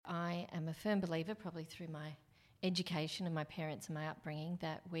a firm believer, probably through my education and my parents and my upbringing,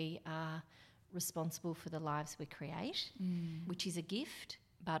 that we are responsible for the lives we create, which is a gift.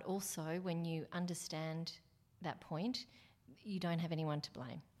 But also, when you understand that point, you don't have anyone to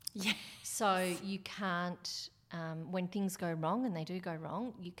blame. Yeah. So you can't, when things go wrong, and they do go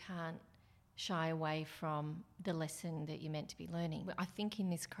wrong, you can't shy away from the lesson that you're meant to be learning. I think in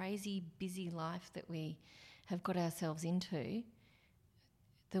this crazy, busy life that we have got ourselves into,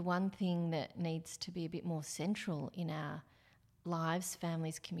 the one thing that needs to be a bit more central in our lives,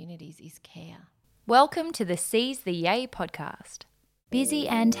 families, communities is care. Welcome to the Seize the Yay podcast. Busy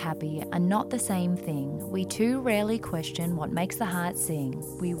and happy are not the same thing. We too rarely question what makes the heart sing.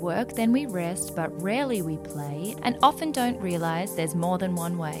 We work, then we rest, but rarely we play, and often don't realise there's more than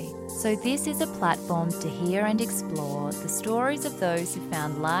one way. So this is a platform to hear and explore the stories of those who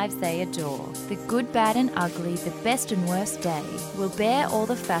found lives they adore. The good, bad and ugly, the best and worst day. We'll bear all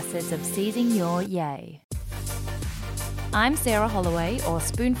the facets of seizing your yay. I'm Sarah Holloway, or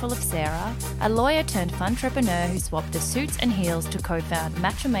Spoonful of Sarah, a lawyer turned funtrepreneur who swapped the suits and heels to co-found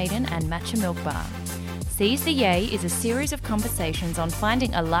Matcha Maiden and Matcha Milk Bar. Seize the Yay is a series of conversations on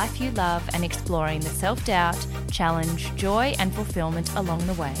finding a life you love and exploring the self-doubt, challenge, joy and fulfillment along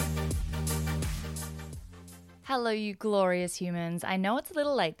the way. Hello, you glorious humans. I know it's a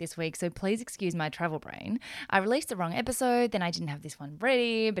little late this week, so please excuse my travel brain. I released the wrong episode, then I didn't have this one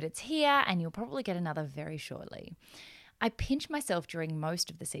ready, but it's here and you'll probably get another very shortly. I pinch myself during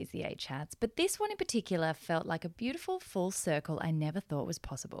most of the Seize the Yay chats, but this one in particular felt like a beautiful full circle I never thought was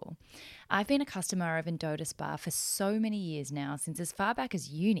possible. I've been a customer of Endota Spa for so many years now, since as far back as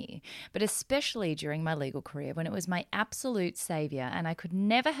uni, but especially during my legal career when it was my absolute saviour, and I could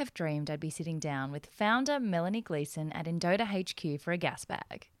never have dreamed I'd be sitting down with founder Melanie Gleeson at Endota HQ for a gas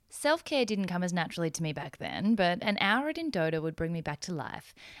bag. Self-care didn't come as naturally to me back then, but an hour at Endota would bring me back to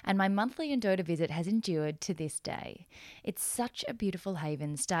life, and my monthly Endota visit has endured to this day. It's such a beautiful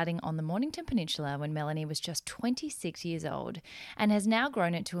haven, starting on the Mornington Peninsula when Melanie was just 26 years old, and has now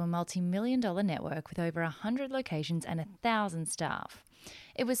grown it to a multi-million-dollar network with over 100 locations and 1,000 staff.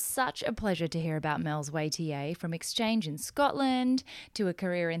 It was such a pleasure to hear about Mel's way to yay, from exchange in Scotland to a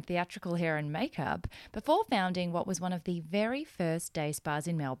career in theatrical hair and makeup, before founding what was one of the very first day spas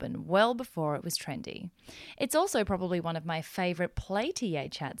in Melbourne, well before it was trendy. It's also probably one of my favourite play to yay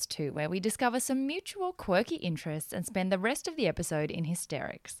chats too, where we discover some mutual quirky interests and spend the rest of the episode in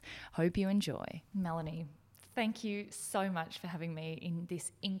hysterics. Hope you enjoy. Melanie, thank you so much for having me in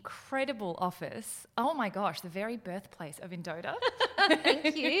this incredible office. Oh my gosh, the very birthplace of Endota.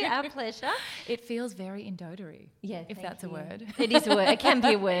 Thank you, our pleasure. It feels very Endota-y, if that's a word. It is a word. It can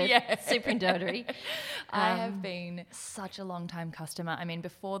be a word. Yeah. Super Endota-y. I have been such a long time customer. I mean,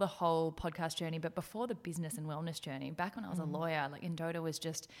 before the whole podcast journey, but before the business and wellness journey, back when I was a lawyer, like Endota was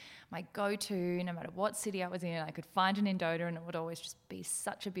just my go-to. No matter what city I was in, I could find an Endota and it would always just be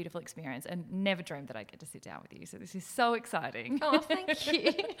such a beautiful experience, and never dreamed that I'd get to sit down with you. So this is so exciting. Oh, thank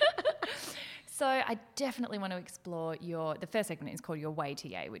you. So I definitely want to explore the first segment is called Your Way to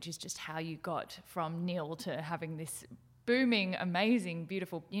Yay, which is just how you got from nil to having this booming, amazing,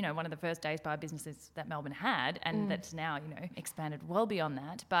 beautiful, one of the first day spa businesses that Melbourne had, and that's now, expanded well beyond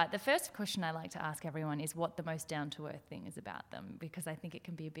that. But the first question I like to ask everyone is what the most down-to-earth thing is about them, because I think it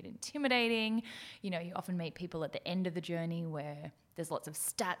can be a bit intimidating. You often meet people at the end of the journey where there's lots of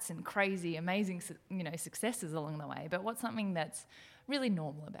stats and crazy, amazing, successes along the way. But what's something that's really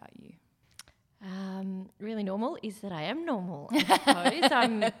normal about you? Really normal is that I am normal, I suppose.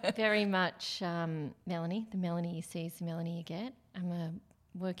 I'm very much Melanie. The Melanie you see is the Melanie you get. I'm a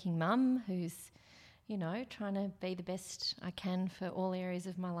working mum who's, trying to be the best I can for all areas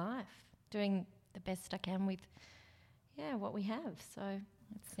of my life, doing the best I can with, what we have. So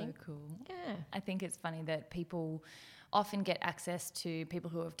that's so cool. Yeah. I think it's funny that people often get access to people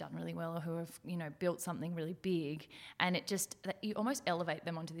who have done really well or who have, built something really big, and you almost elevate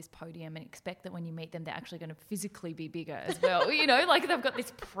them onto this podium and expect that when you meet them, they're actually going to physically be bigger as well. Like they've got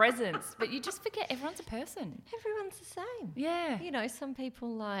this presence, but you just forget everyone's a person. Everyone's the same. Yeah. Some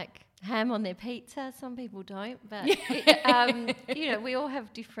people like ham on their pizza, some people don't, but, we all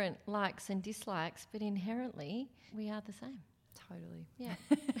have different likes and dislikes, but inherently we are the same. Totally. Yeah.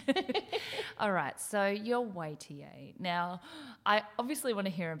 All right. So your way to yay. Now, I obviously want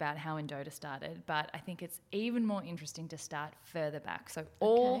to hear about how Endota started, but I think it's even more interesting to start further back. So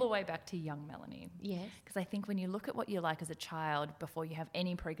all the way back to young Melanie. Yes. Because I think when you look at what you're like as a child before you have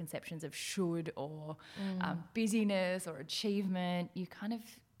any preconceptions of should or busyness or achievement, you kind of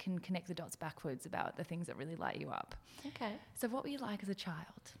can connect the dots backwards about the things that really light you up. Okay. So what were you like as a child?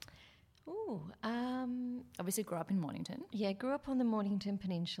 Ooh, obviously grew up in Mornington. Yeah, grew up on the Mornington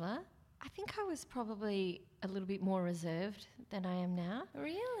Peninsula. I think I was probably a little bit more reserved than I am now.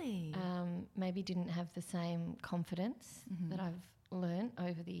 Really? Maybe didn't have the same confidence that I've learned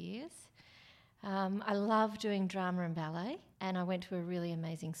over the years. I love doing drama and ballet, and I went to a really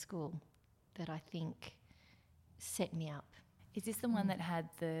amazing school that I think set me up. Is this the one that had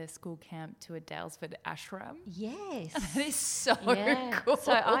the school camp to a Dalesford ashram? Yes. That is so Yeah. cool.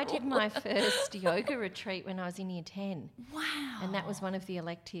 So I did my first yoga retreat when I was in year 10. Wow. And that was one of the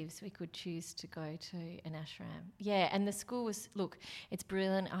electives we could choose to go to an ashram. Yeah, and the school was, look, it's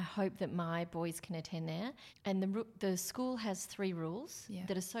brilliant. I hope that my boys can attend there. And the school has 3 rules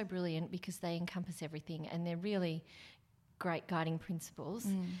that are so brilliant because they encompass everything and they're really great guiding principles.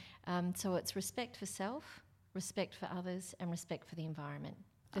 So it's respect for self, respect for others, and respect for the environment.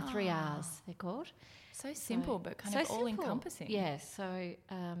 The 3 R's, they're called. So simple, but kind of all-encompassing. Yeah, so,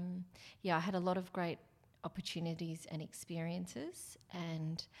 I had a lot of great opportunities and experiences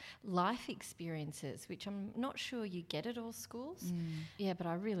and life experiences, which I'm not sure you get at all schools. Yeah, but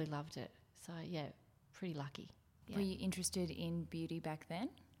I really loved it. So, yeah, pretty lucky. Yeah. Were you interested in beauty back then?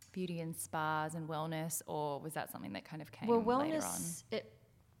 Beauty and spas and wellness, or was that something that kind of came later on?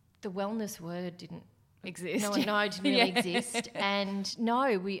 The wellness word didn't exist. No, didn't really exist. And no,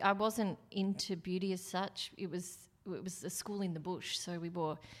 I wasn't into beauty as such. It was a school in the bush, so we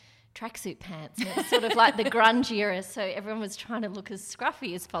wore tracksuit pants. And it was sort of like the grunge era, so everyone was trying to look as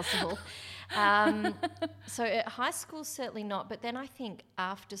scruffy as possible. So at high school, certainly not. But then I think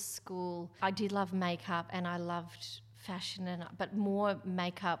after school, I did love makeup and I loved fashion, but more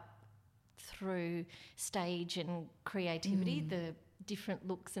makeup through stage and creativity, the different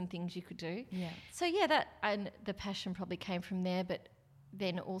looks and things you could do. Yeah. So yeah, and the passion probably came from there, but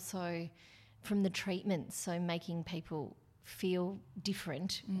then also from the treatments, so making people feel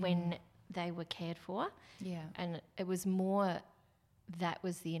different when they were cared for. Yeah. And it was more, that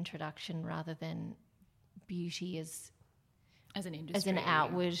was the introduction rather than beauty as an industry. As an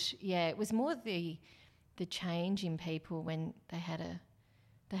outward, yeah. It was more the change in people when they had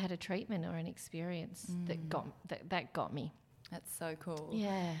a treatment or an experience that got me. That's so cool.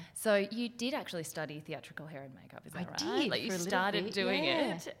 Yeah. So you did actually study theatrical hair and makeup, is that right? I did. Like you started doing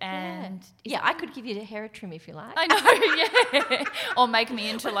it, and I could give you the hair trim if you like. I know, yeah. Or make me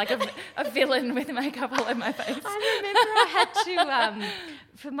into like a villain with makeup all over my face. I remember I had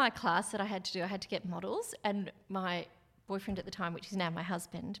to for my class that I had to do, I had to get models, and my boyfriend at the time, which is now my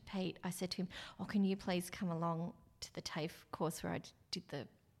husband, Pete, I said to him, "Oh, can you please come along to the TAFE course where I did the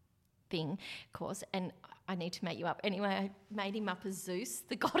thing course, and I need to make you up." Anyway, I made him up as Zeus,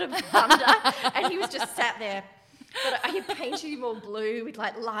 the god of thunder, and he was just sat there. But I painted him all blue with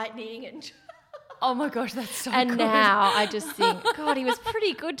like lightning and... Oh my gosh, that's so and good. now I just think, God, he was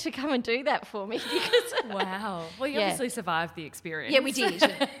pretty good to come and do that for me. Because wow. Well, you obviously survived the experience. Yeah, we did.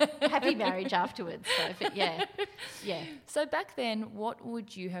 Happy marriage afterwards. So, yeah. So back then, what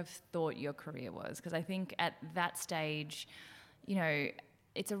would you have thought your career was? Because I think at that stage, you know,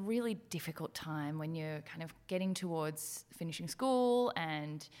 it's a really difficult time when you're kind of getting towards finishing school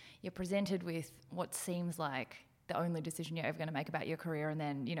and you're presented with what seems like the only decision you're ever going to make about your career, and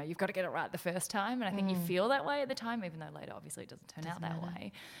then, you know, you've got to get it right the first time. And I think you feel that way at the time, even though later obviously it doesn't turn out that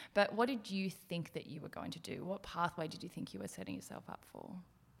way. But what did you think that you were going to do? What pathway did you think you were setting yourself up for?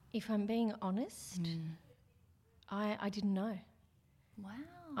 If I'm being honest, I didn't know. Wow.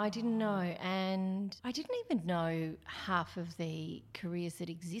 I didn't know, and I didn't even know half of the careers that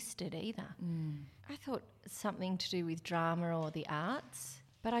existed either. I thought something to do with drama or the arts,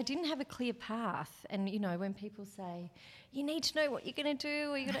 but I didn't have a clear path. And, you know, when people say, you need to know what you're going to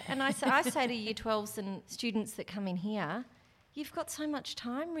do, and I say to Year 12s and students that come in here, you've got so much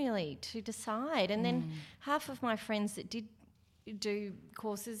time really to decide. And then half of my friends that did do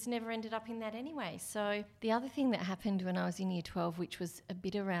courses never ended up in that anyway. So the other thing that happened when I was in Year 12, which was a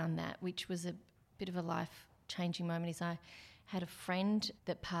bit around that, which was a bit of a life-changing moment, is I had a friend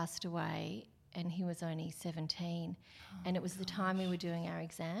that passed away and he was only 17, and it was the time we were doing our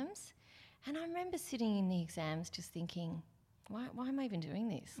exams. And I remember sitting in the exams just thinking, why am I even doing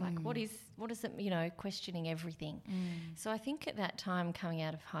this? Like, what is it, you know, questioning everything. So I think at that time, coming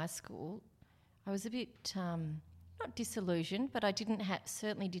out of high school, I was a bit... not disillusioned, but I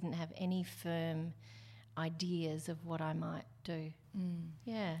certainly didn't have any firm ideas of what I might do.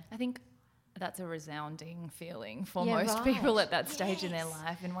 Yeah. I think that's a resounding feeling for most people at that stage in their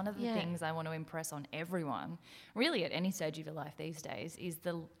life. And one of the things I want to impress on everyone, really at any stage of your life these days, is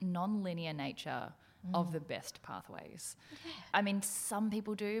the non-linear nature of the best pathways. Yeah. I mean, some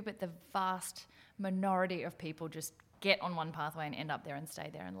people do, but the vast minority of people just get on one pathway and end up there and stay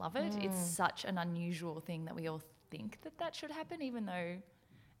there and love it. It's such an unusual thing that we all think that should happen, even though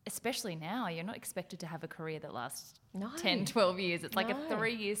especially now, you're not expected to have a career that lasts No. 10, 12 years. It's like a No.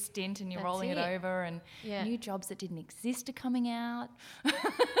 3-year stint and you're That's rolling it it. over, and Yeah. new jobs that didn't exist are coming out.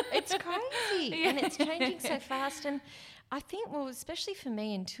 It's crazy. Yeah. And it's changing so fast. And I think, well, especially for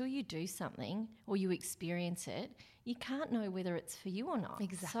me, until you do something or you experience it, you can't know whether it's for you or not.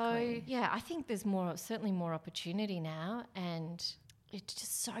 Exactly. So, yeah, I think there's certainly more opportunity now. And it's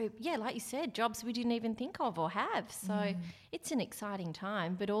just so, yeah, like you said, jobs we didn't even think of or have. So it's an exciting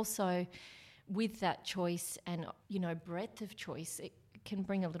time, but also with that choice and, breadth of choice, it can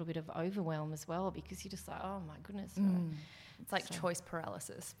bring a little bit of overwhelm as well, because you're just like, oh my goodness. It's like choice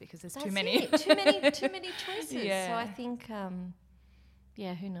paralysis because there's That's too many. it. Too many choices. Yeah. So I think,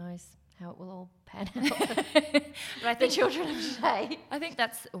 who knows how it will all pan out for But I the think children of today. I think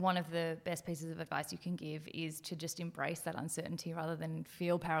that's one of the best pieces of advice you can give, is to just embrace that uncertainty rather than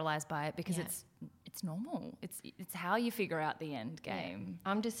feel paralyzed by it, because Yeah. it's normal. It's how you figure out the end game.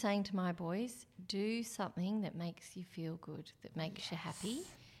 I'm just saying to my boys, do something that makes you feel good, that makes you happy,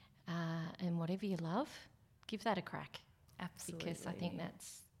 and whatever you love, give that a crack. Absolutely. Because I think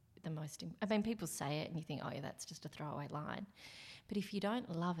that's the most... people say it and you think, oh, yeah, that's just a throwaway line. But if you don't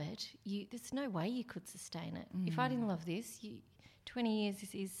love it, there's no way you could sustain it. If I didn't love this, 20 years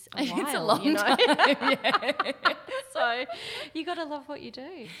is a while. It's a long time. Yeah. So you got to love what you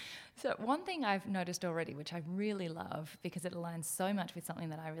do. So one thing I've noticed already, which I really love because it aligns so much with something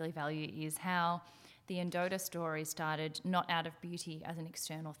that I really value, is how the Endota story started not out of beauty as an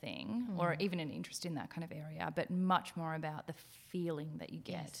external thing or even an interest in that kind of area, but much more about the feeling that you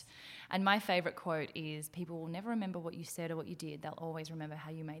get. Yes. And my favourite quote is, people will never remember what you said or what you did. They'll always remember how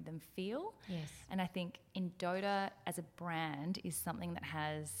you made them feel. Yes. And I think Endota as a brand is something that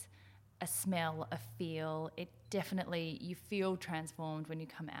has a smell, a feel. It definitely, you feel transformed when you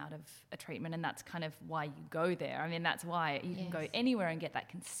come out of a treatment, and that's kind of why you go there. I mean, that's why you can go anywhere and get that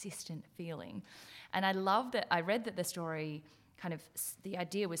consistent feeling. And I love that, I read that the story kind of, the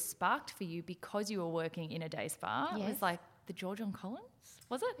idea was sparked for you because you were working in a day spa. Yes. It was like the George on Collins,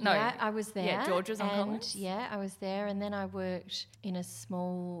 was it? No. Yeah, I was there. Yeah, George was on and Collins. Yeah, I was there. And then I worked in a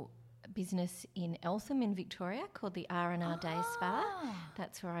small business in Eltham in Victoria called the R&R Day Spa.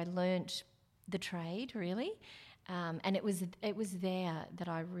 That's where I learnt the trade, really. And it was there that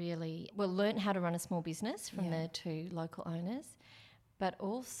I really learnt how to run a small business from the two local owners, but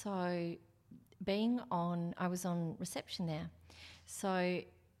also I was on reception there. So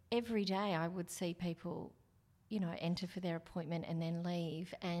every day I would see people, enter for their appointment and then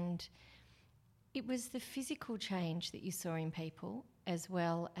leave. And it was the physical change that you saw in people as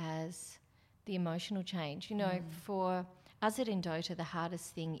well as the emotional change. For us at Endota, the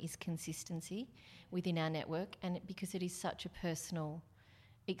hardest thing is consistency within our network, and because it is such a personal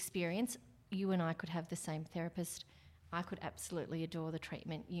experience, you and I could have the same therapist. I could absolutely adore the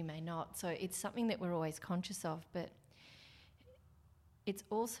treatment, you may not. So it's something that we're always conscious of, but it's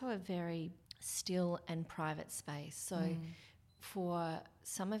also a very still and private space. So for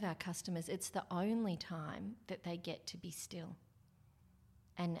some of our customers, it's the only time that they get to be still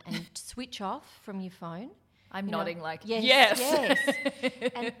and switch off from your phone. I'm nodding like, yes. yes.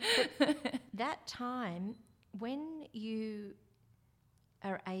 And that time, when you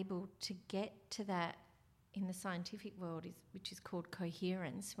are able to get to that in the scientific world, which is called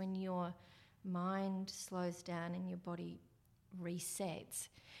coherence, when your mind slows down and your body resets,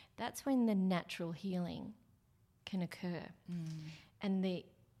 that's when the natural healing can occur. And the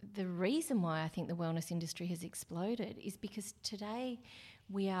reason why I think the wellness industry has exploded is because today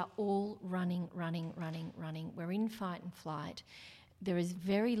we are all running. We're in fight and flight. There is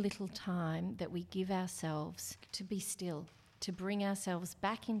very little time that we give ourselves to be still, to bring ourselves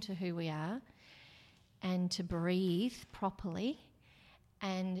back into who we are and to breathe properly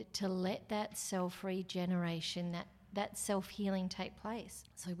and to let that self-regeneration, that self-healing take place.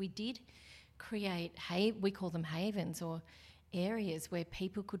 So we did create, we call them havens, or areas where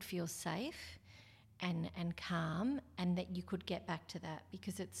people could feel safe and calm, and that you could get back to that,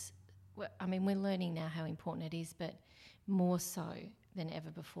 because we're learning now how important it is, but more so than ever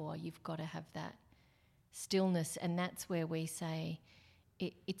before, you've got to have that stillness. And that's where we say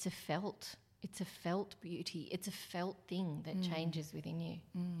it's a felt beauty. It's a felt thing that changes within you.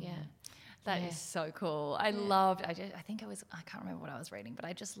 Yeah. That is so cool. I think I can't remember what I was reading, but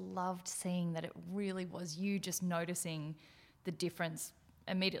I just loved seeing that it really was you just noticing the difference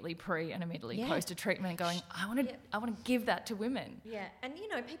immediately pre and immediately post a treatment, going, I want to give that to women. Yeah. And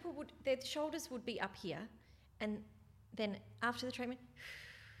people their shoulders would be up here, and then after the treatment,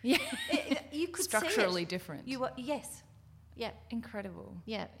 you could structurally see it. different. Yes. Yeah. Incredible.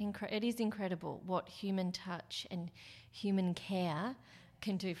 Yeah, it is incredible what human touch and human care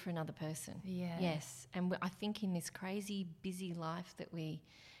can do for another person. Yeah. Yes. And I think in this crazy, busy life that we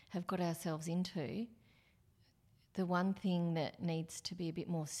have got ourselves into, the one thing that needs to be a bit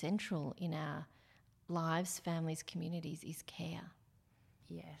more central in our lives, families, communities is care,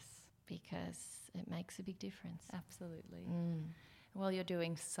 Yes. because it makes a big difference. Absolutely. Well, you're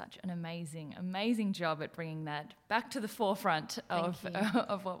doing such an amazing, amazing job at bringing that back to the forefront of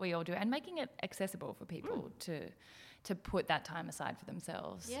what we all do and making it accessible for people to put that time aside for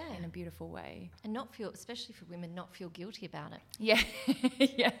themselves in a beautiful way. And not feel, especially for women, not feel guilty about it. Yeah.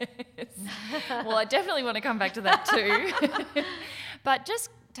 Yes. Well, I definitely want to come back to that too. But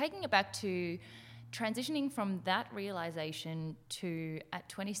just taking it back to transitioning from that realization to, at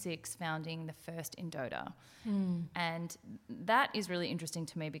 26, founding the first Indota. And that is really interesting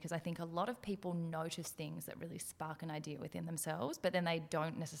to me because I think a lot of people notice things that really spark an idea within themselves, but then they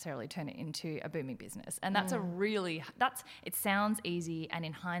don't necessarily turn it into a booming business. And that's it sounds easy. And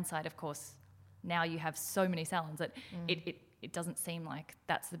in hindsight, of course, now you have so many salons that it doesn't seem like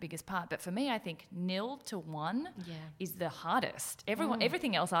that's the biggest part. But for me, I think 0 to 1 is the hardest.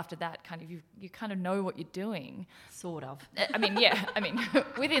 Everything else after that, kind of you kind of know what you're doing. Sort of. I mean,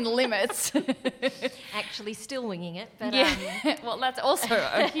 within limits. Actually still winging it. But well, that's also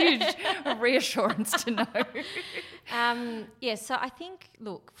a huge reassurance to know. So I think,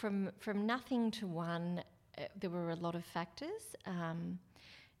 look, from nothing to 1, there were a lot of factors.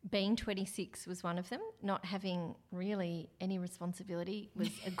 Being 26 was one of them. Not having really any responsibility was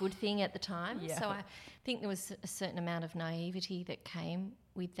a good thing at the time. Yeah. So I think there was a certain amount of naivety that came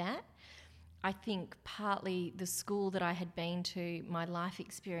with that. I think partly the school that I had been to, my life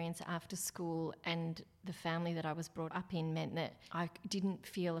experience after school and the family that I was brought up in meant that I didn't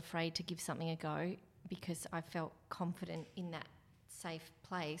feel afraid to give something a go because I felt confident in that safe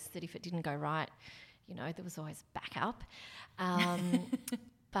place that if it didn't go right, there was always backup.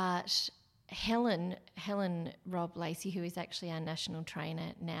 But Helen Robb Lacey, who is actually our national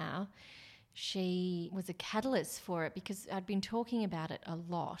trainer now, she was a catalyst for it because I'd been talking about it a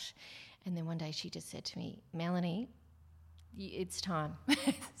lot. And then one day she just said to me, Melanie, it's time.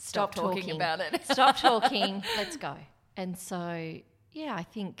 Stop talking about it. Stop talking. Let's go. And so, I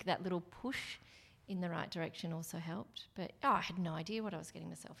think that little push in the right direction also helped. But I had no idea what I was getting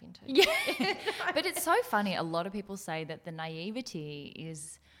myself into. Yeah. But it's so funny. A lot of people say that the naivety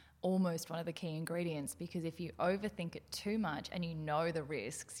is almost one of the key ingredients because if you overthink it too much and you know the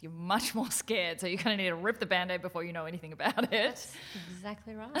risks, you're much more scared. So you kind of need to rip the Band-Aid before you know anything about it. That's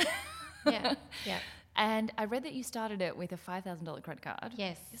exactly right. Yeah. And I read that you started it with a $5,000 credit card.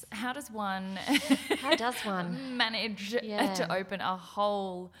 Yes. How does one manage to open a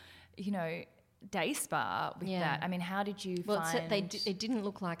whole, day spa with that? I mean, how did you find... it didn't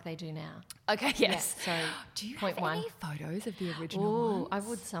look like they do now. Okay, yes. Yeah, so do you have any photos of the original ones? I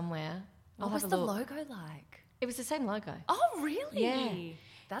would somewhere. What was the logo like? It was the same logo. Oh, really? Yeah.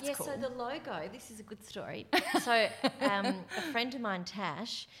 That's cool. So the logo, this is a good story. So a friend of mine,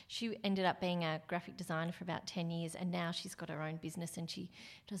 Tash, she ended up being a graphic designer for about 10 years and now she's got her own business and she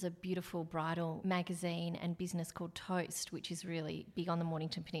does a beautiful bridal magazine and business called Toast, which is really big on the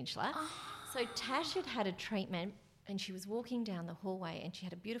Mornington Peninsula. Oh. So Tash had a treatment and she was walking down the hallway and she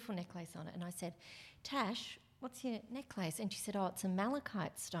had a beautiful necklace on it and I said, Tash, what's your necklace? And she said, it's a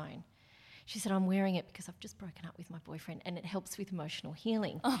malachite stone. She said, I'm wearing it because I've just broken up with my boyfriend and it helps with emotional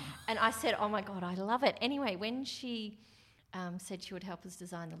healing. Oh. And I said, oh my God, I love it. Anyway, when she said she would help us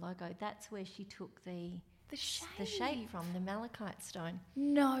design the logo, that's where she took the shape from, the malachite stone.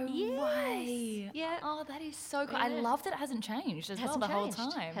 No way. Yeah. Oh, that is so cool. Yeah. I love that it hasn't changed the whole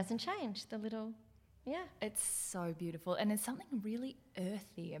time. Hasn't changed. The little, It's so beautiful. And there's something really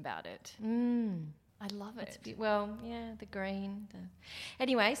earthy about it. I love it. The green.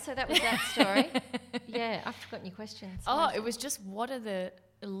 Anyway, so that was that story. I've forgotten your questions. It was just what are the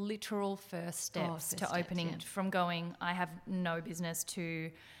literal first steps opening from going, I have no business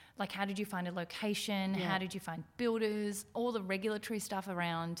to, like, how did you find a location? Yeah. How did you find builders? All the regulatory stuff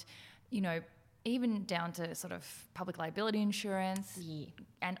around, even down to sort of public liability insurance. Yeah.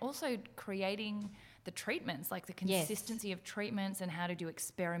 And also creating the treatments, like the consistency of treatments and how did you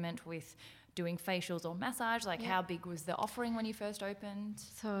experiment with doing facials or massage? Like how big was the offering when you first opened?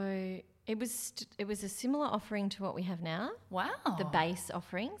 So it was a similar offering to what we have now. Wow. The base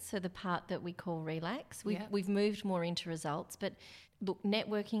offering, so the part that we call Relax. We've moved more into results, but look,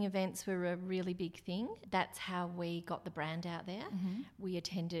 networking events were a really big thing. That's how we got the brand out there. Mm-hmm. We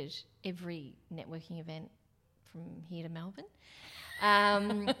attended every networking event from here to Melbourne.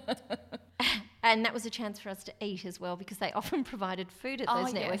 And that was a chance for us to eat as well because they often provided food at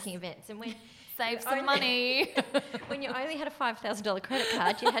those networking events. And when Save some money. When you only had a $5,000 credit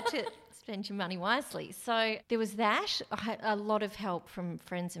card, you had to spend your money wisely. So there was that. I had a lot of help from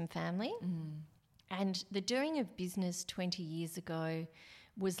friends and family. And the doing of business 20 years ago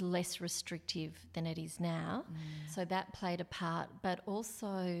was less restrictive than it is now. So that played a part. But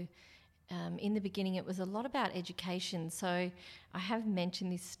also in the beginning, it was a lot about education. So I have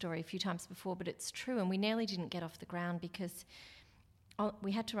mentioned this story a few times before, but it's true. And we nearly didn't get off the ground because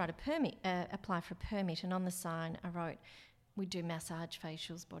we had to write a permit, apply for a permit. And on the sign, I wrote, we do massage,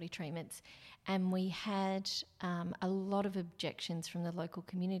 facials, body treatments. And we had a lot of objections from the local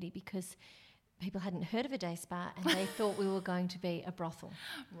community because people hadn't heard of a day spa and they thought we were going to be a brothel.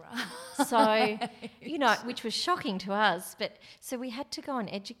 Right. So, you know, which was shocking to us. But so we had to go and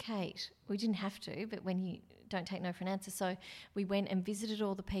educate. We didn't have to, but when you don't take no for an answer. So we went and visited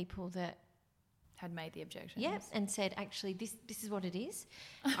all the people that had made the objections. yeah, and said, actually, this is what it is.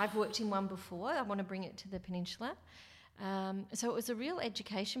 I've worked in one before. I want to bring it to the peninsula. So it was a real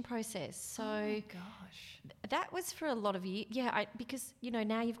education process. So oh my gosh, that was for a lot of years. Yeah, because, you know,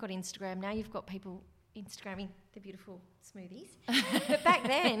 now you've got Instagram. Now you've got people Instagramming the beautiful smoothies. But back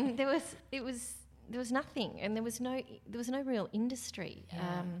then there was nothing, and there was no real industry.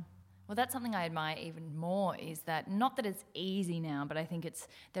 Yeah. Well, that's something I admire even more is that not that it's easy now, but I think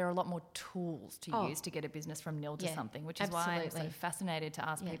there are a lot more tools to use to get a business from nil to something, which is why I'm so fascinated to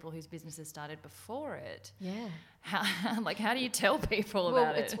ask people whose businesses started before it. Yeah. How do you tell people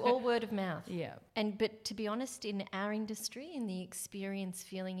about it? It's all word of mouth. Yeah. But to be honest, in our industry, in the experience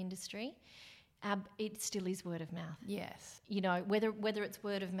feeling industry, it still is word of mouth. Yes. You know, whether it's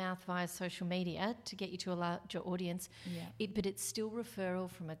word of mouth via social media to get you to a larger audience, but it's still referral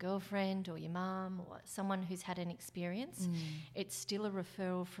from a girlfriend or your mum or someone who's had an experience. It's still a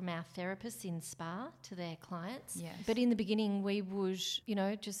referral from our therapists in spa to their clients. Yes. But in the beginning, we would, you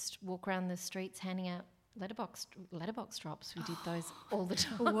know, just walk around the streets handing out letterbox drops. We did those all the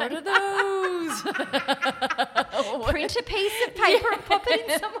time. What are those? Print a piece of paper and pop it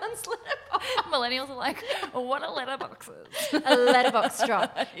in someone's letterbox. Millennials are like, what are letterboxes? A letterbox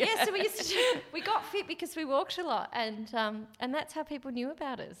drop. Yeah, so we got fit because we walked a lot, and that's how people knew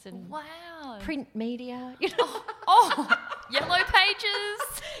about us. And wow. Print media, you know. Yellow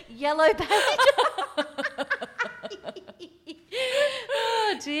pages. Yellow pages.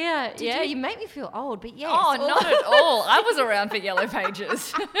 Oh dear. You make me feel old, but yes. Oh, not at all. I was around for Yellow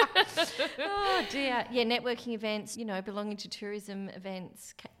Pages. Oh dear. Yeah, networking events, you know, belonging to tourism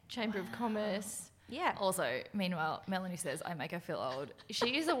events, Chamber of Commerce. Yeah. Also, meanwhile, Melanie says, I make her feel old.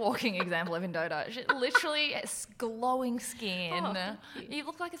 She is a walking example of Indota. She literally has glowing skin. Oh, you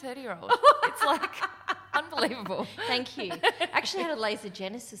look like a 30-year-old. It's like unbelievable. Thank you. Actually had a laser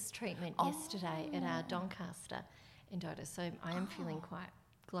genesis treatment yesterday at our Doncaster Indota, so I am feeling quite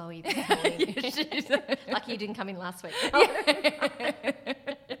glowy this morning. Lucky you didn't come in last week.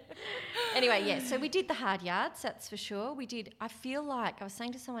 Anyway, yeah, so we did the hard yards, that's for sure. I feel like, I was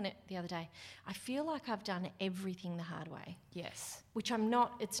saying to someone the other day, I feel like I've done everything the hard way. Yes. Which I'm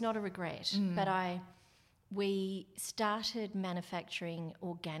not, it's not a regret, but we started manufacturing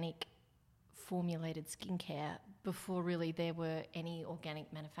organic formulated skincare before really there were any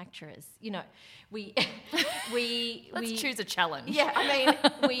organic manufacturers. You know, Let's choose a challenge. Yeah, I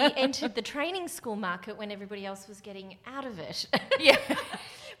mean, we entered the training school market when everybody else was getting out of it. Yeah.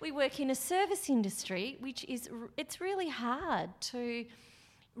 We work in a service industry, which it's really hard to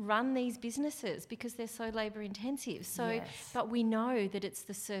run these businesses because they're so labour intensive. So, yes. But we know that it's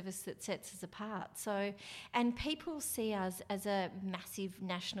the service that sets us apart. So, and people see us as a massive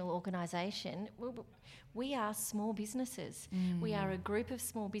national organisation. We are small businesses. We are a group of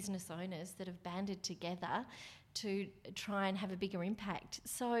small business owners that have banded together to try and have a bigger impact.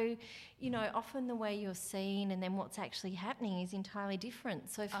 So, you know, often the way you're seen and then what's actually happening is entirely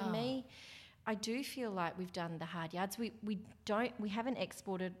different. So for me, I do feel like we've done the hard yards. We haven't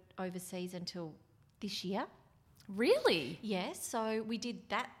exported overseas until this year. Really? Yes, so we did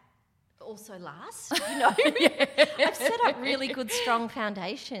that also last, you know. I've set up really good, strong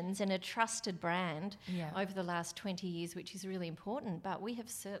foundations and a trusted brand over the last 20 years, which is really important, but we have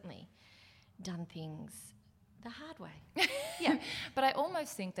certainly done things the hard way. Yeah. But I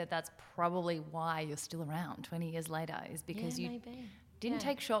almost think that that's probably why you're still around 20 years later, is because you didn't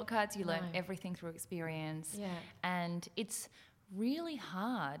take shortcuts, you learned everything through experience. Yeah. And it's really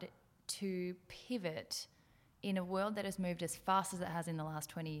hard to pivot in a world that has moved as fast as it has in the last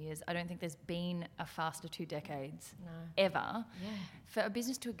 20 years. I don't think there's been a faster 2 decades ever for a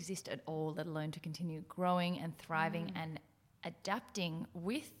business to exist at all, let alone to continue growing and thriving and adapting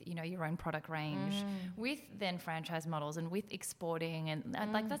with, your own product range, with then franchise models and with exporting and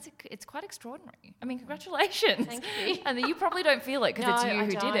it's quite extraordinary. I mean, congratulations. Thank you. And you probably don't feel it because it's you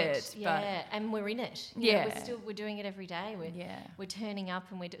who did it. Yeah, and we're in it. We're doing it every day. We're turning up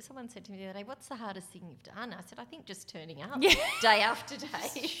and someone said to me the other day, what's the hardest thing you've done? I said, I think just turning up day after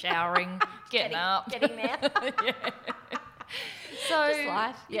day. Showering, getting up. Getting there. So just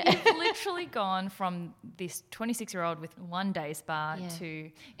life. You've literally gone from this 26-year-old with one day spa to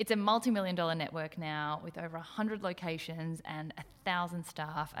it's a multi-million-dollar network now with over 100 locations and 1,000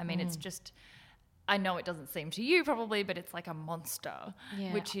 staff. I mean, it's just, I know it doesn't seem to you probably, but it's like a monster,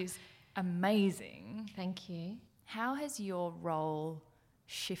 which is amazing. Thank you. How has your role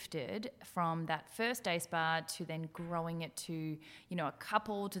shifted from that first day spa to then growing it to, a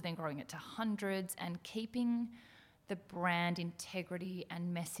couple, to then growing it to hundreds and keeping the brand integrity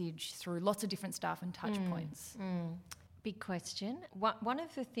and message through lots of different staff and touch points? Big question. One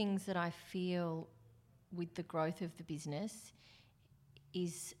of the things that I feel with the growth of the business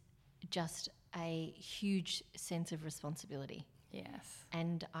is just a huge sense of responsibility. Yes.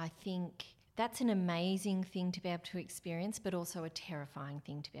 And I think that's an amazing thing to be able to experience, but also a terrifying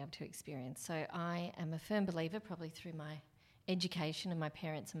thing to be able to experience. So I am a firm believer, probably through my education and my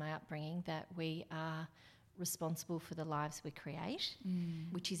parents and my upbringing, that we are responsible for the lives we create,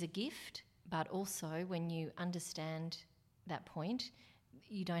 which is a gift, but also when you understand that point,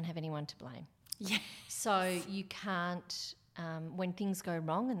 you don't have anyone to blame. Yeah. So you can't, when things go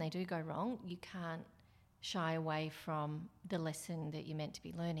wrong, and they do go wrong, you can't shy away from the lesson that you're meant to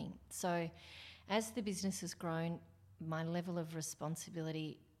be learning. So as the business has grown, my level of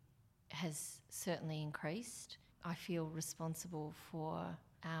responsibility has certainly increased. I feel responsible for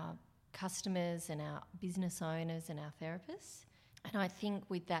our customers and our business owners and our therapists. And I think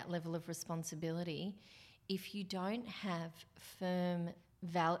with that level of responsibility, if you don't have firm,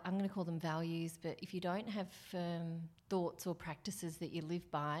 I'm going to call them values, but if you don't have firm thoughts or practices that you live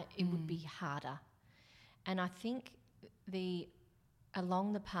by, it would be harder. And I think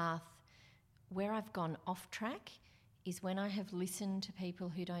along the path where I've gone off track is when I have listened to people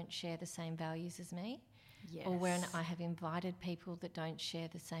who don't share the same values as me. Yes. Or when I have invited people that don't share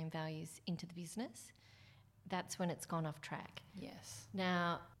the same values into the business, that's when it's gone off track. Yes.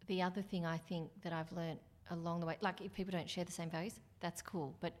 Now, the other thing I think that I've learnt along the way, like if people don't share the same values, that's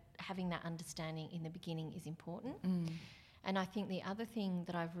cool, but having that understanding in the beginning is important. And I think the other thing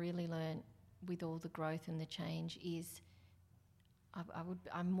that I've really learnt with all the growth and the change is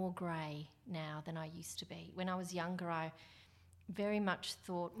I'm more grey now than I used to be. When I was younger, I very much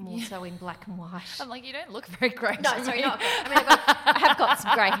thought more so in black and white. I'm like, you don't look very grey. No, sorry, not. I mean, I have got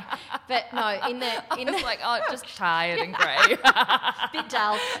some grey, but no, in the like, just tired and grey, bit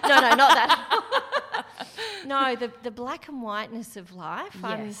dull. No, not that. No, the black and whiteness of life.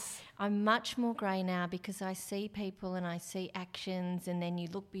 Yes. I'm much more grey now because I see people and I see actions, and then you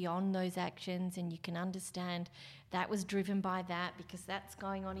look beyond those actions and you can understand that was driven by that because that's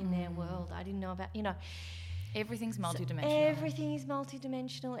going on in their world. I didn't know about, Everything's multidimensional. So everything is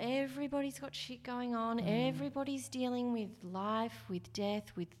multidimensional. Everybody's got shit going on. Everybody's dealing with life, with death,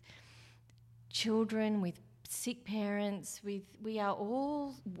 with children, with sick parents. We are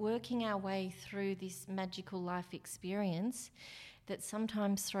all working our way through this magical life experience that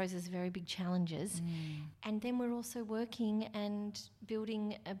sometimes throws us very big challenges. And then we're also working and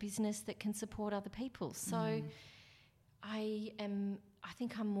building a business that can support other people. So I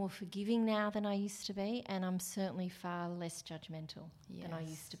think I'm more forgiving now than I used to be, and I'm certainly far less judgmental than I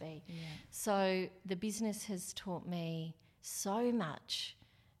used to be. Yeah. So the business has taught me so much,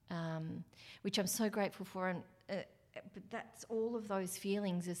 which I'm so grateful for. And but that's all of those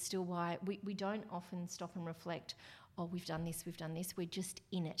feelings are still why we don't often stop and reflect, we've done this. We're just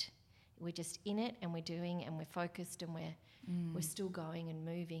in it. We're just in it, and we're doing, and we're focused, and we're still going and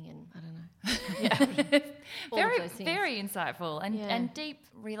moving, and I don't know. Very insightful and deep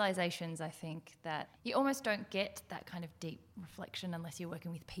realizations. I think that you almost don't get that kind of deep reflection unless you're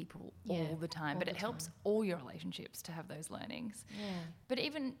working with people all the time. But it helps all your relationships to have those learnings. Yeah. But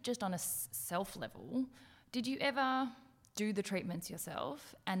even just on a self level, did you ever do the treatments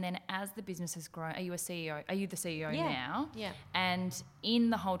yourself, and then as the business has grown, are you the CEO now? Yeah. And in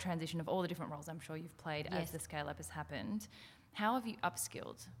the whole transition of all the different roles I'm sure you've played as the scale up has happened, how have you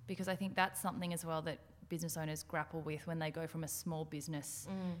upskilled? Because I think that's something as well that business owners grapple with when they go from a small business,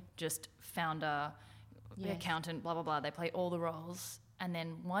 just founder, accountant, blah, blah, blah, they play all the roles. And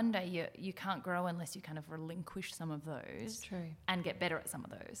then one day you can't grow unless you kind of relinquish some of those. It's true. And get better at some of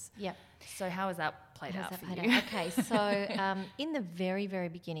those. Yeah. So how has that played out for you? Okay, so in the very, very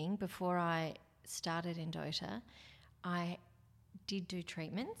beginning, before I started Endota, I did do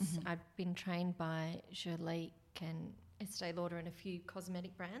treatments. I'd been trained by Jurlique and Estee Lauder and a few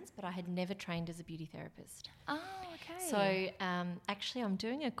cosmetic brands, but I had never trained as a beauty therapist. Oh, okay. So actually I'm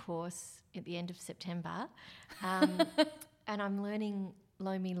doing a course at the end of September and I'm learning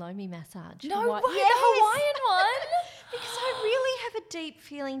Lomi massage. No way, Yes! the Hawaiian one. Because I really have a deep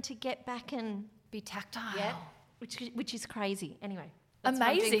feeling to get back and Be tactile. yeah, which is crazy. Anyway, that's what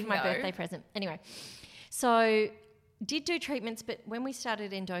I'm doing Amazing for my though. birthday present. Anyway, so did do treatments, but when we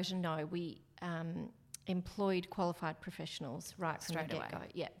started Endogen, we employed qualified professionals right from Straight the away. get-go.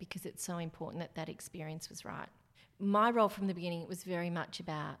 Yeah, because it's so important that experience was right. My role from the beginning, it was very much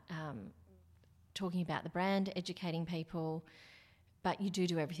about talking about the brand, educating people, but you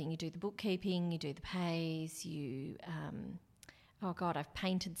do everything. You do the bookkeeping, you do the pays, oh God, I've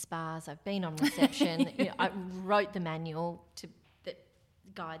painted spas, I've been on reception. I wrote the manual that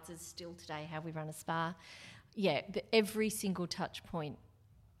guides us still today how we run a spa. Yeah, every single touch point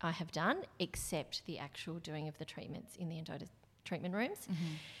I have done, except the actual doing of the treatments in the Endota treatment rooms.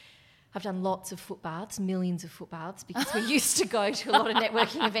 Mm-hmm. I've done lots of foot baths, millions of foot baths, because we used to go to a lot of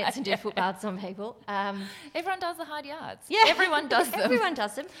networking events and do foot baths on people. Everyone does the hard yards. Yeah, Everyone does them. Everyone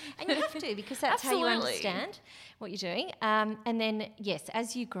does them, and you have to, because that's how you Absolutely. understand what you're doing. And then, yes,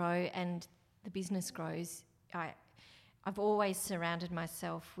 as you grow and the business grows, I've always surrounded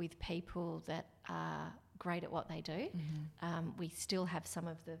myself with people that are great at what they do. We still have some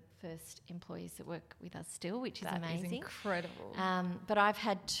of the first employees that work with us still, which is That amazing. is incredible. But I've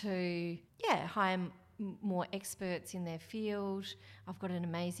had to, hire more experts in their field. I've got an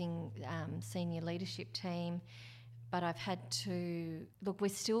amazing senior leadership team, but I've had to look. We're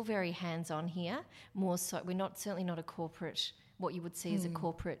still very hands-on here. More so, we're certainly not a corporate. What you would see as a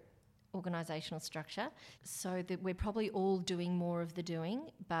corporate organisational structure. So that we're probably all doing more of the doing,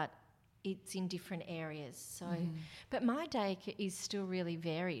 but it's in different areas. So, but my day is still really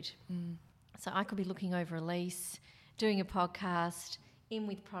varied. So I could be looking over a lease, doing a podcast, in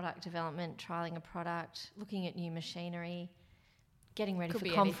with product development, trialling a product, looking at new machinery, getting ready Could for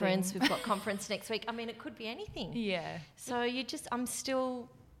be conference. anything. We've got conference next week. I mean, it could be anything. Yeah. So I'm still,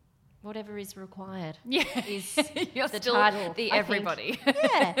 whatever is required. Yeah. Is You're the still title. the I everybody. think.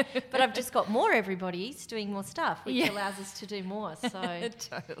 Yeah, but I've just got more everybody's doing more stuff, which Yeah. allows us to do more. So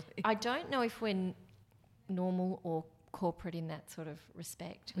Totally. I don't know if we're normal or corporate in that sort of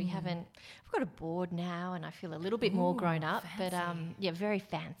respect. We haven't. I've got a board now, and I feel a little bit more grown up. fancy. But very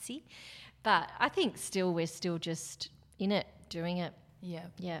fancy. But I think we're still just in it, doing it. Yeah.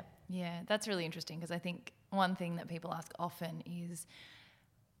 Yeah. Yeah, that's really interesting, because I think one thing that people ask often is,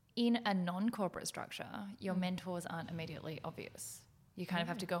 in a non-corporate structure, your mentors aren't immediately obvious. You kind of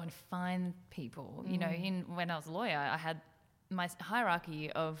have to go and find people. You know, when I was a lawyer, I had my hierarchy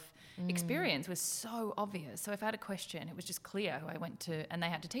of experience was so obvious. So if I had a question, it was just clear who I went to, and they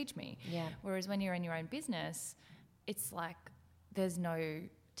had to teach me. Yeah. Whereas when you're in your own business, it's like there's no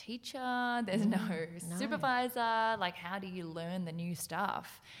teacher, there's no supervisor. Like, how do you learn the new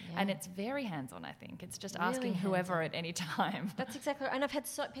stuff? Yeah. And it's very hands-on, I think. It's just Really asking whoever hands-on. at any time. That's exactly right. And I've had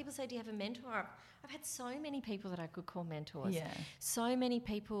people say, do you have a mentor? I've had so many people that I could call mentors. Yeah. So many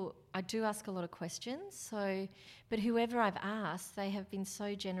people. I do ask a lot of questions. But whoever I've asked, they have been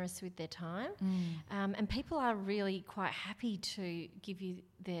so generous with their time. And people are really quite happy to give you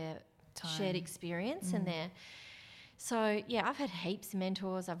their shared experience and their... So, yeah, I've had heaps of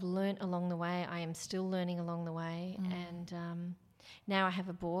mentors. I've learnt along the way. I am still learning along the way. And now I have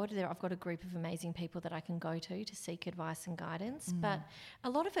a board. I've got a group of amazing people that I can go to seek advice and guidance. But a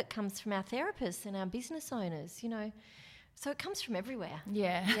lot of it comes from our therapists and our business owners, you know. So it comes from everywhere.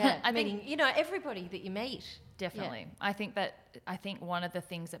 Yeah. Yeah, I think meaning, you know, everybody that you meet. definitely. I think one of the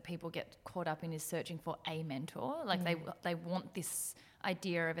things that people get caught up in is searching for a mentor. Like they want this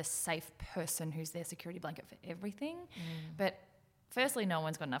idea of a safe person who's their security blanket for everything. But firstly, no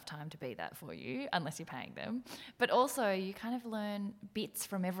one's got enough time to be that for you unless you're paying them. But also, you kind of learn bits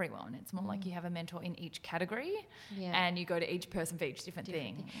from everyone. It's more like you have a mentor in each category, and you go to each person for each different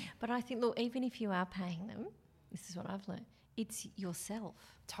thing. But I think, look, even if you are paying them, this is what I've learned, it's yourself.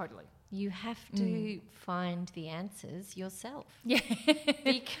 Totally. You have to find the answers yourself. Yeah.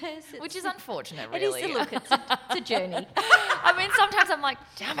 Because it's, Which is unfortunate, it really. is it's a journey. I mean, sometimes I'm like,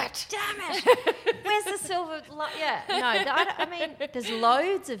 damn it. Where's the silver? I mean, there's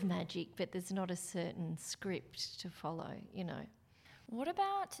loads of magic, but there's not a certain script to follow, you know. What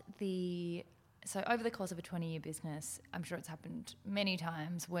about so over the course of a 20-year business, I'm sure it's happened many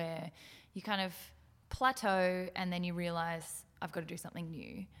times where you kind of plateau and then you realise I've got to do something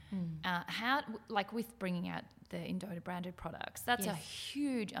new. How, like with bringing out the Endota branded products, that's a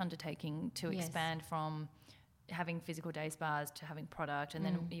huge undertaking to expand from having physical day spas to having product, and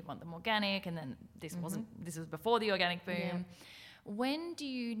then you want them organic, and then this was before the organic boom. Yeah. When do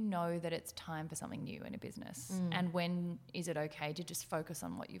you know that it's time for something new in a business? And when is it okay to just focus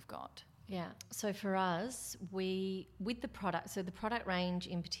on what you've got? Yeah. So for us, with the product, so the product range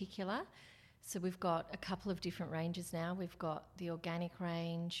in particular, so we've got a couple of different ranges now. We've got the organic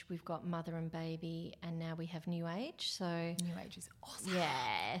range, we've got mother and baby, and now we have New Age. So New Age is awesome.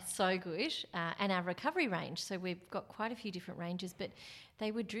 yeah, so good. And our recovery range. So we've got quite a few different ranges, but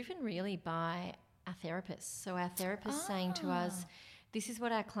they were driven really by our therapists. So our therapists saying to us, this is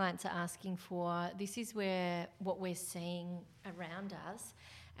what our clients are asking for. This is what we're seeing around us.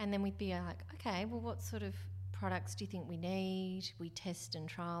 And then we'd be like, okay, well, what sort of products do you think we need? We test and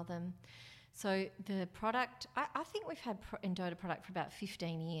trial them. So the product, I think we've had Endota product for about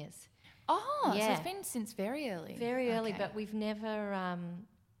 15 years. Oh, yeah. So it's been since very early. Very early, but we've never,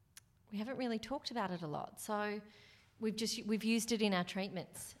 we haven't really talked about it a lot. So we've used it in our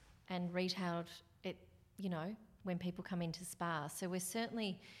treatments and retailed it, when people come into spa. So we're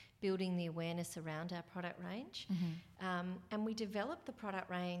certainly building the awareness around our product range. And we developed the product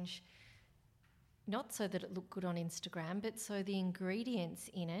range not so that it looked good on Instagram, but so the ingredients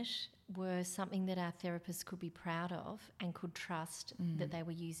in it were something that our therapists could be proud of and could trust that they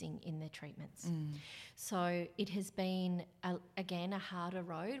were using in their treatments. So it has been, again, a harder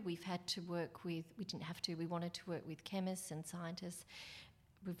road. We've had to work with, we didn't have to, we wanted to work with chemists and scientists.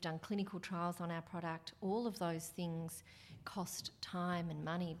 We've done clinical trials on our product. All of those things cost time and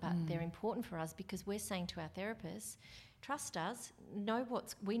money, but they're important for us because we're saying to our therapists, trust us,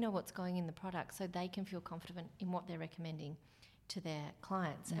 we know what's going in the product, so they can feel confident in what they're recommending to their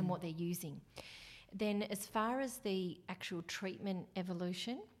clients and what they're using. Then as far as the actual treatment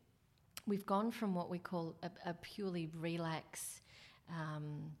evolution, we've gone from what we call a purely relax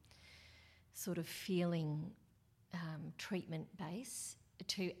sort of feeling treatment base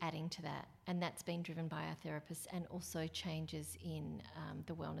to adding to that, and that's been driven by our therapists and also changes in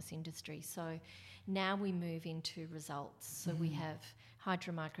the wellness industry. So now we move into results. So we have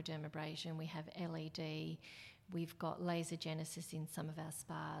hydromicrodermabrasion, we have LED, we've got laser genesis in some of our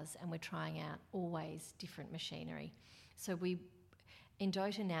spas, and we're trying out always different machinery. So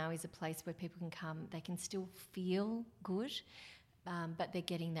Endota now is a place where people can come, they can still feel good, but they're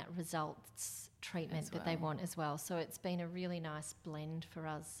getting that results treatment that they want as well. So it's been a really nice blend for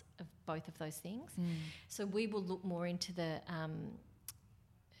us of both of those things. So we will look more into the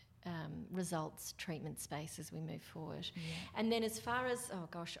results treatment space as we move forward. And then as far as,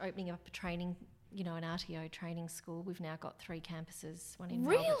 opening up a training, an RTO training school, we've now got 3 campuses, one in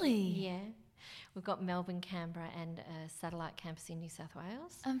Melbourne. Really? Yeah. We've got Melbourne, Canberra and a satellite campus in New South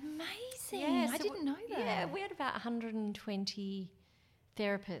Wales. Amazing. Yeah, I didn't know that. Yeah, we had about 120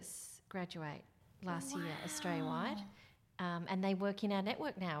 therapists graduate last year Australia-wide, and they work in our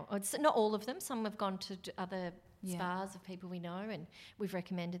network now. It's not all of them. Some have gone to other spas of people we know and we've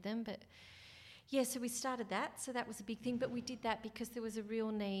recommended them. But yeah, so we started that. So that was a big thing. But we did that because there was a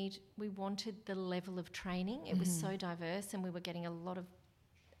real need. We wanted the level of training. It was so diverse and we were getting a lot of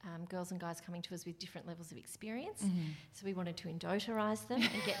girls and guys coming to us with different levels of experience. So we wanted to Endoterize them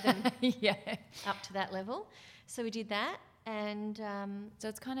and get them up to that level. So we did that. And so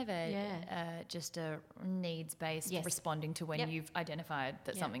it's kind of just a needs-based responding to when you've identified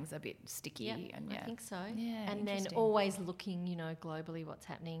that something's a bit sticky. And I think so. Yeah, and then always looking, globally what's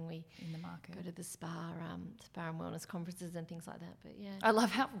happening. We in the market go to the spa and wellness conferences and things like that. But I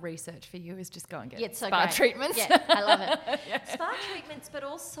love how research for you is just go and get so spa great. treatments. Yeah, I love it. Spa treatments, but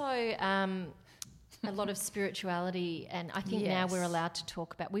also a lot of spirituality, and I think now we're allowed to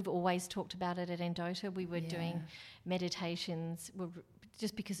talk about. We've always talked about it at Endota. We were doing meditations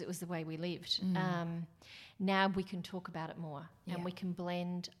just because it was the way we lived. Now we can talk about it more, and we can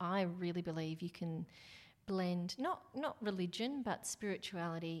blend. I really believe you can blend not religion but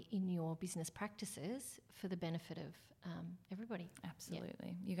spirituality in your business practices for the benefit of everybody.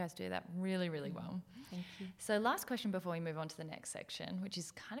 Absolutely. You guys do that really, really well. Thank you. So last question before we move on to the next section, which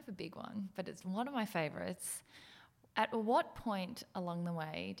is kind of a big one, but it's one of my favourites. At what point along the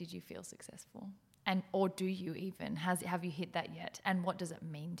way did you feel successful? Or do you even? Have you hit that yet? And what does it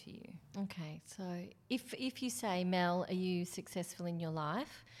mean to you? Okay, so if you say, Mel, are you successful in your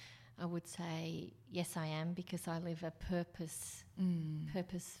life? I would say, yes, I am, because I live a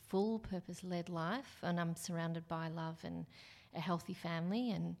purposeful, purpose-led life, and I'm surrounded by love and a healthy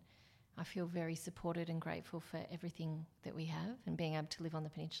family, and I feel very supported and grateful for everything that we have and being able to live on the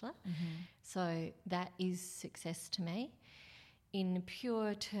peninsula. So that is success to me. In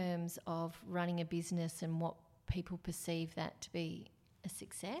pure terms of running a business and what people perceive that to be a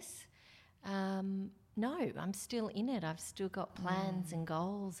success, No, I'm still in it. I've still got plans and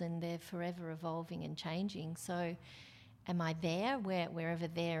goals, and they're forever evolving and changing. So am I there wherever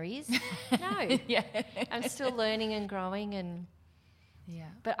there is? No. Yeah. I'm still learning and growing, and Yeah.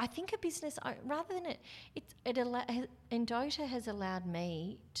 but I think a business, rather than Endota has allowed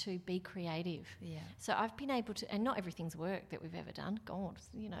me to be creative. Yeah. So I've been able to, and not everything's work that we've ever done, God,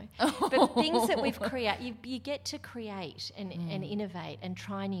 but things that we've created, you get to create and innovate and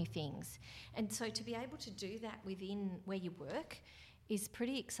try new things. And so to be able to do that within where you work is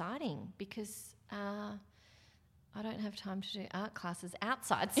pretty exciting, because I don't have time to do art classes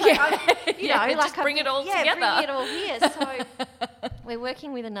outside. So just bring it all together. Bring it all here. So we're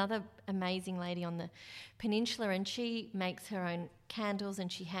working with another amazing lady on the peninsula, and she makes her own candles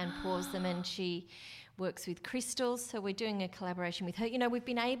and she hand pours them, and she works with crystals. So we're doing a collaboration with her. We've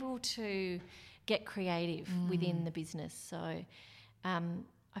been able to get creative within the business. So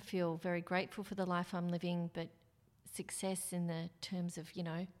I feel very grateful for the life I'm living, but success in the terms of,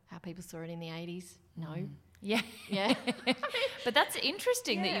 how people saw it in the 80s, no. Yeah. Yeah. But that's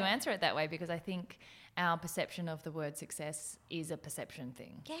interesting that you answer it that way, because I think our perception of the word success is a perception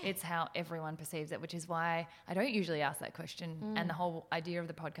thing. Yeah. It's how everyone perceives it, which is why I don't usually ask that question. And the whole idea of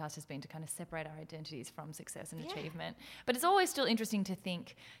the podcast has been to kind of separate our identities from success and achievement. But it's always still interesting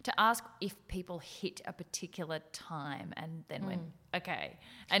to ask if people hit a particular time and then went, okay,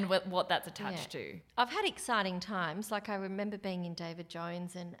 and what that's attached to. I've had exciting times. Like I remember being in David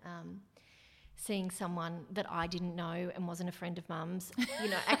Jones and seeing someone that I didn't know and wasn't a friend of Mum's,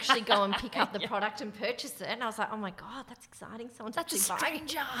 actually go and pick up the product and purchase it. And I was like, oh my God, that's exciting. Someone's That's actually a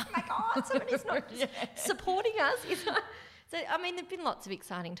stranger. buying. Oh my God, somebody's not supporting us. So, there've been lots of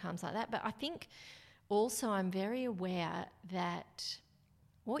exciting times like that. But I think also I'm very aware that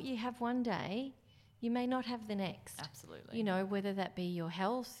what you have one day, you may not have the next. Absolutely. Whether that be your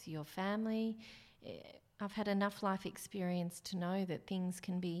health, your family. I've had enough life experience to know that things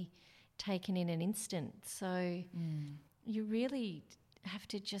can be taken in an instant. So you really have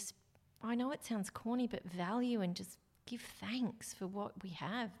to just, I know it sounds corny, but value and just give thanks for what we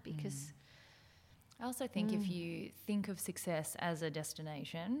have, because I also think if you think of success as a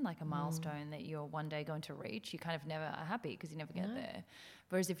destination, like a milestone that you're one day going to reach, you kind of never are happy because you never get there.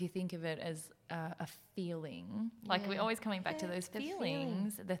 Whereas if you think of it as a feeling, like we're always coming back to those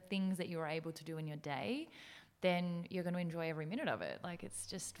feelings, the things that you're able to do in your day, then you're going to enjoy every minute of it. Like, it's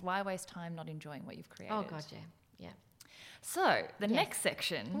just, why waste time not enjoying what you've created? Oh, God, yeah. So the next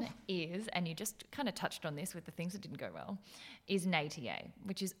section is, and you just kind of touched on this with the things that didn't go well, is an ATA,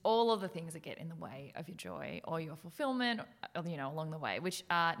 which is all of the things that get in the way of your joy or your fulfillment, along the way, which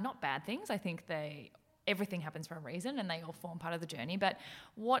are not bad things. I think everything happens for a reason and they all form part of the journey. But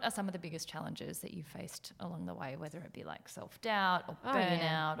what are some of the biggest challenges that you've faced along the way, whether it be like self-doubt or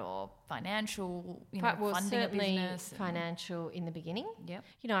burnout or financial, funding a business? Financial in the beginning. Yep.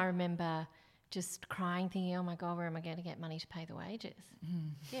 I remember just crying, thinking, oh my God, where am I going to get money to pay the wages?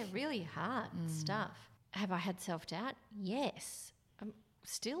 Yeah, really hard stuff. Have I had self-doubt? Yes.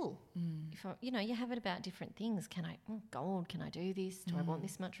 Still, if you have it about different things. Can I do this? Do I want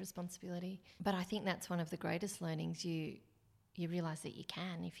this much responsibility? But I think that's one of the greatest learnings. You realise that you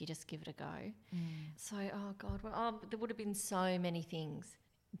can if you just give it a go. So, oh God, there would have been so many things.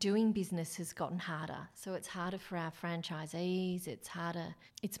 Doing business has gotten harder. So it's harder for our franchisees. It's harder.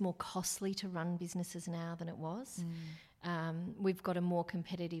 It's more costly to run businesses now than it was. We've got a more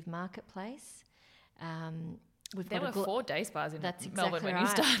competitive marketplace. There were 4 day spas in exactly Melbourne when right. you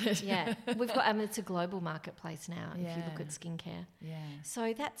started. Yeah, we've got. It's a global marketplace now. If you look at skincare,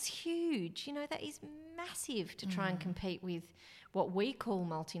 so that's huge. That is massive to try and compete with what we call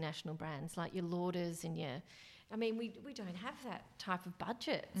multinational brands like your Lauders and your. We don't have that type of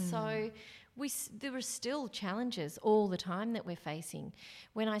budget, so there are still challenges all the time that we're facing.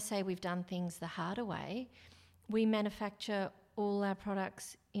 When I say we've done things the harder way, we manufacture all our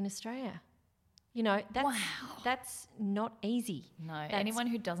products in Australia. That's not easy. No, anyone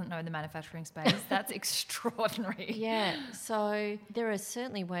who doesn't know the manufacturing space, that's extraordinary. Yeah, so there are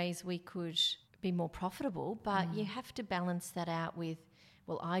certainly ways we could be more profitable, but you have to balance that out with,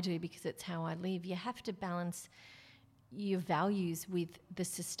 I do because it's how I live. You have to balance your values with the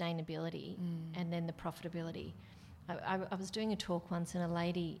sustainability and then the profitability. I was doing a talk once and a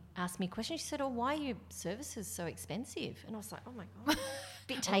lady asked me a question. She said, why are your services so expensive? And I was like, oh my God, a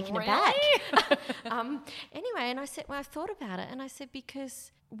bit taken aback. Anyway, and I said, I've thought about it. And I said,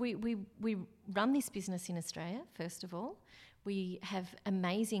 because we run this business in Australia, first of all. We have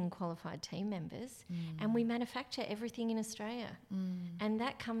amazing qualified team members and we manufacture everything in Australia. And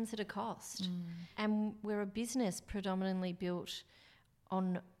that comes at a cost. And we're a business predominantly built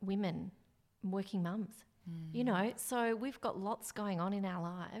on women working mums. You know, so we've got lots going on in our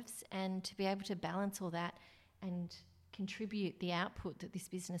lives, and to be able to balance all that and contribute the output that this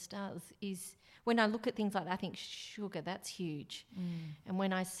business does is, when I look at things like that, I think, sugar, that's huge. And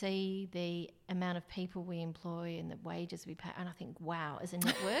when I see the amount of people we employ and the wages we pay, and I think, wow, as a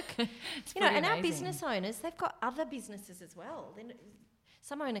network, you know, and our business owners, they've got other businesses as well.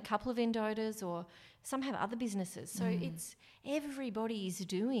 Some own a couple of Endodas, or some have other businesses. So it's, everybody is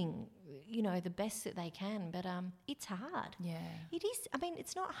doing, you know, the best that they can, but it's hard. Yeah. It is. I mean,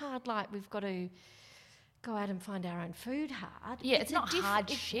 it's not hard like we've got to go out and find our own food hard. Yeah, it's not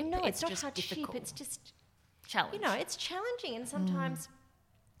hardship. No, it's not just hardship. difficult. It's just, challenge. you know, it's challenging. And sometimes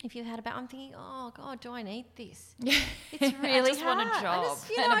if you've had a bad, I'm thinking, oh God, do I need this? It's really I just hard. want a job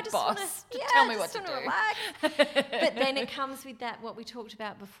I and a boss to yeah, tell me I what just to wanna do. relax. But then it comes with that, what we talked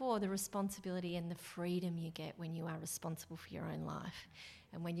about before, the responsibility and the freedom you get when you are responsible for your own life.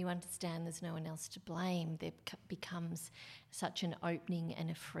 And when you understand there's no one else to blame, there becomes such an opening and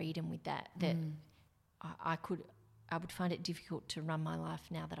a freedom with that I would find it difficult to run my life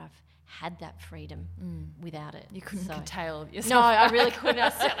now that I've had that freedom without it. You couldn't So- curtail yourself. No, I really couldn't. I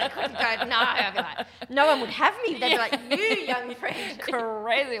certainly couldn't go, no. I'd be like, no one would have me. They'd be like, you young friend.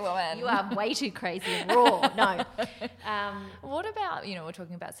 Crazy woman. You are way too crazy and raw. No. What about, you know, we're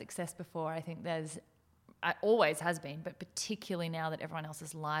talking about success before. I think it always has been, but particularly now that everyone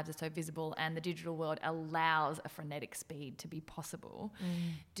else's lives are so visible and the digital world allows a frenetic speed to be possible,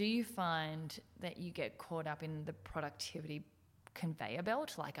 do you find that you get caught up in the productivity conveyor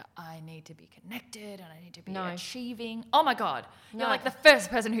belt? Like, I need to be connected and I need to be achieving. Oh my God. You're like the first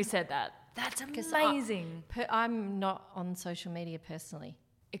person who said that. That's amazing. I'm not on social media personally.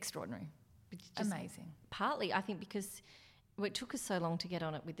 Extraordinary. Just Amazing. Partly, I think, because it took us so long to get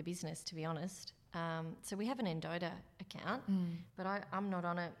on it with the business, to be honest. So we have an Endoda account, but I'm not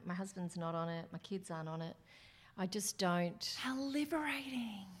on it. My husband's not on it. My kids aren't on it. I just don't. How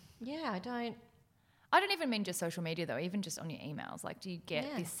liberating. Yeah, I don't. I don't even mean just social media though, even just on your emails. Like, do you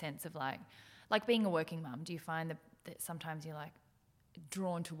get this sense of like being a working mum, do you find that sometimes you're like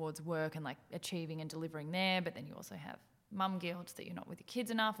drawn towards work and like achieving and delivering there, but then you also have mum guilt that you're not with your kids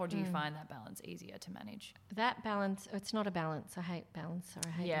enough, or do you find that balance easier to manage? That balance, it's not a balance. I hate balance. Or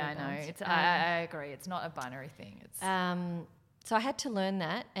I hate I know. balance. It's I agree. It's not a binary thing. It's so I had to learn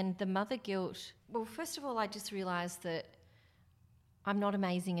that, and the mother guilt. Well, first of all, I just realised that I'm not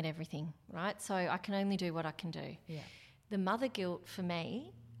amazing at everything, right? So I can only do what I can do. Yeah. The mother guilt for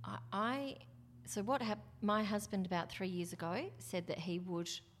me, so what happened? My husband about 3 years ago said that he would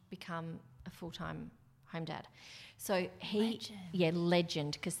become a full-time home dad. So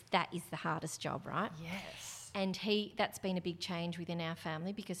legend, because that is the hardest job, right? Yes. And that's been a big change within our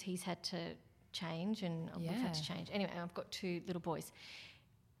family, because he's had to change and we've had to change. Anyway, I've got 2 little boys.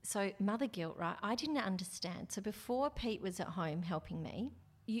 So mother guilt, right? I didn't understand. So before Pete was at home helping me,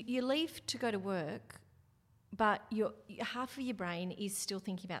 you leave to go to work, but half of your brain is still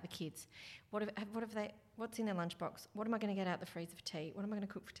thinking about the kids. What's in their lunchbox? What am I going to get out the freezer for tea? What am I going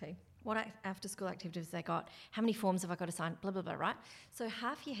to cook for tea? What after school activities they got? How many forms have I got to sign? Blah, blah, blah, right? So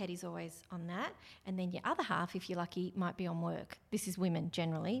half your head is always on that, and then your other half, if you're lucky, might be on work. This is women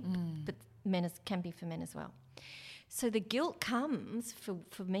generally, but can be for men as well. So the guilt comes,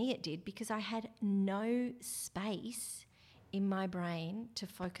 for me it did, because I had no space in my brain to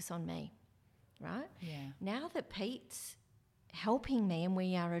focus on me, right? Yeah. Now that Pete's helping me and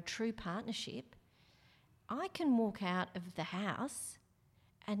we are a true partnership, I can walk out of the house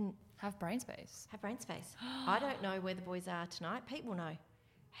and Have brain space. I don't know where the boys are tonight. Pete will know.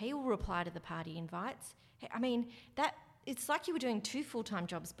 He will reply to the party invites. I mean, it's like you were doing 2 full-time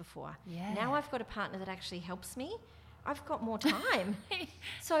jobs before. Yeah. Now I've got a partner that actually helps me. I've got more time.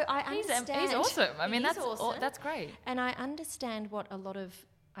 So I understand. He's awesome. I mean, He's that's awesome. that's great. And I understand what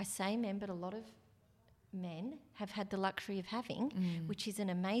I say men, but a lot of men have had the luxury of having, which is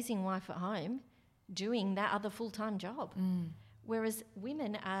an amazing wife at home doing that other full-time job. Whereas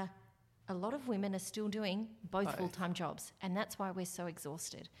a lot of women are still doing both full-time jobs, and that's why we're so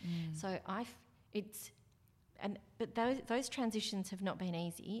exhausted. So but those transitions have not been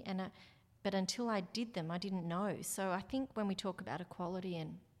easy, but until I did them, I didn't know. So I think when we talk about equality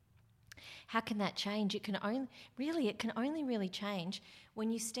and how can that change, it can only really change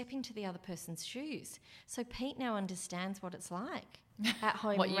when you step into the other person's shoes. So Pete now understands what it's like at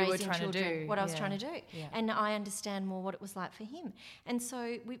home What you were raising trying to children, do. what I was trying to do. Yeah. And I understand more what it was like for him. And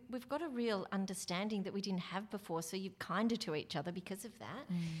so we've got a real understanding that we didn't have before, so you're kinder to each other because of that.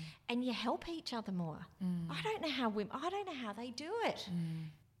 And you help each other more. I don't know how they do it.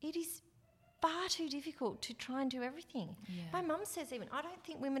 far too difficult to try and do everything. Yeah. My mum says even, I don't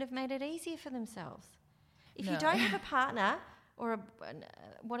think women have made it easier for themselves. If No. you don't have a partner or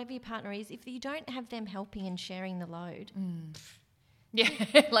whatever your partner is, if you don't have them helping and sharing the load, Yeah,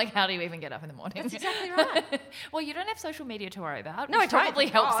 like how do you even get up in the morning? that's exactly right. Well, you don't have social media to worry about. No, which I don't. probably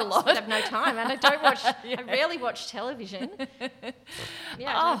helps a lot. I have no time, and I don't watch. I rarely watch television.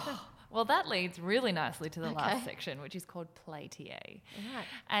 Yeah. I don't know. Well, that leads really nicely to the Okay. last section, which is called Play TA. Right.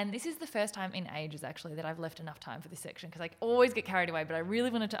 And this is the first time in ages, actually, that I've left enough time for this section because I always get carried away. But I really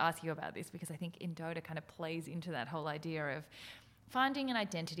wanted to ask you about this because I think in Dota kind of plays into that whole idea of finding an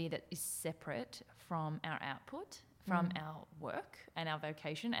identity that is separate from our output, from our work and our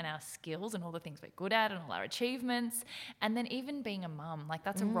vocation and our skills and all the things we're good at and all our achievements. And then even being a mum, like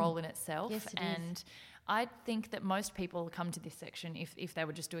that's a role in itself. Yes, it and is. I think that most people come to this section if they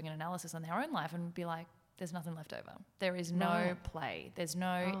were just doing an analysis on their own life and be like, there's nothing left over. There is no Right. play. There's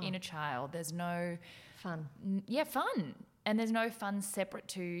no inner child. There's no, Fun. fun. And there's no fun separate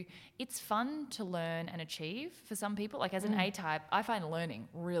to, it's fun to learn and achieve for some people. Like as an A-type, I find learning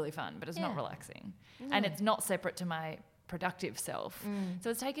really fun, but it's not Yeah. relaxing. And it's not separate to my productive self. So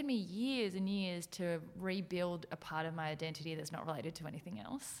it's taken me years and years to rebuild a part of my identity that's not related to anything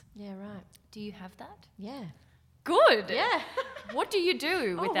else. Yeah. Right. Do you have that? Yeah. Good. Yeah. What do you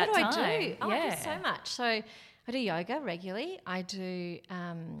do with that what do time? I do? Oh, I yeah. do so much. So I do yoga regularly. I do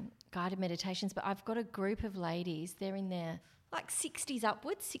guided meditations, but I've got a group of ladies. They're in their like 60s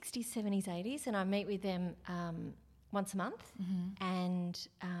upwards, 60s, 70s, 80s, and I meet with them once a month, and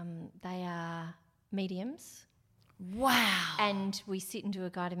they are mediums. Wow. And we sit and do a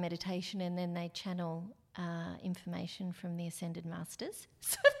guided meditation, and then they channel information from the Ascended Masters.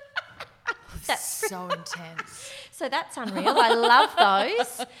 That's so intense. So that's unreal. I love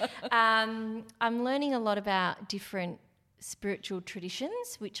those. I'm learning a lot about different spiritual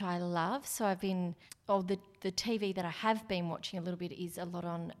traditions, which I love. So I've been, the TV that I have been watching a little bit is a lot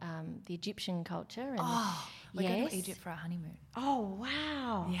on the Egyptian culture. And We're going to yes. Egypt for our honeymoon. Oh,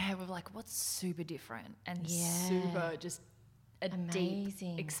 wow. Yeah, we're like, what's super different and Yeah. super just a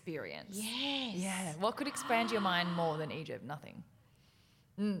Amazing. deep experience. Yes. Yeah. What could expand your mind more than Egypt? Nothing.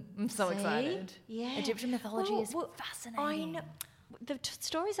 I'm so See? excited. Yeah. Egyptian mythology is I fascinating. know. The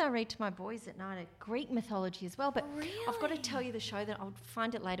stories I read to my boys at night are Greek mythology as well. But I've got to tell you the show that I'll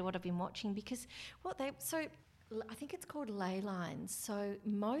find it later what I've been watching because I think it's called ley lines. So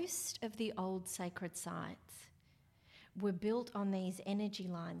most of the old sacred sites were built on these energy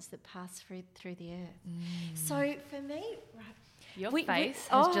lines that pass through the earth. So for me, right. Your face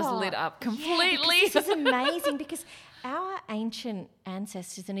has just lit up completely. Yeah, this is amazing because our ancient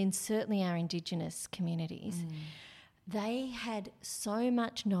ancestors and certainly our Indigenous communities, they had so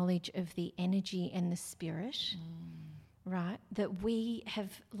much knowledge of the energy and the spirit, right, that we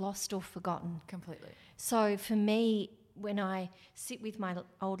have lost or forgotten. Completely. So for me, when I sit with my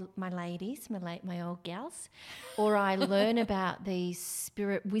ladies, my old gals, or I learn about these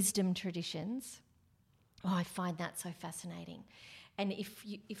spirit wisdom traditions, I find that so fascinating. And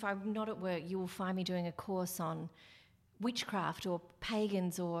if I'm not at work, you will find me doing a course on witchcraft or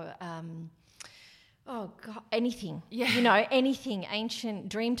pagans or anything. Yeah. Anything ancient,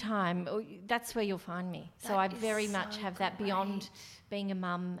 Dreamtime. That's where you'll find me. So I That is very much so have that beyond great. being a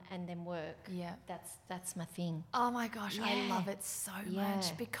mum and then work. Yeah. That's my thing. Oh my gosh, I Yeah. love it so Yeah.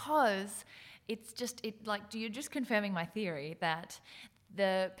 much because it's just you're just confirming my theory that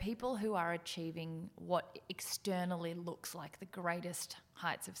the people who are achieving what externally looks like the greatest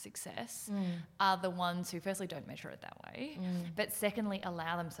heights of success are the ones who firstly don't measure it that way, but secondly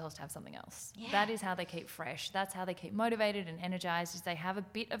allow themselves to have something else. Yeah. That is how they keep fresh. That's how they keep motivated and energized, is they have a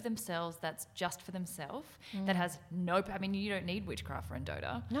bit of themselves that's just for themselves, that has you don't need witchcraft for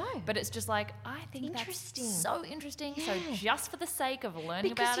Dota. No. But it's just like, I think Interesting. that's so interesting. So Yeah. just for the sake of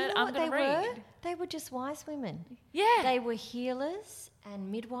learning Because about you it, know I'm what going they to were? read. They were just wise women. Yeah. They were healers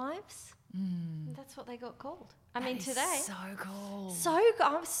and midwives. That's what they got called. That is today. so cool. So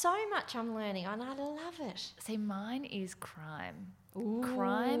much I'm learning and I love it. See, mine is crime.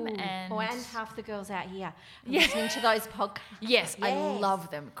 Crime and... and half the girls out here listening to those podcasts. Yes, I Yes. love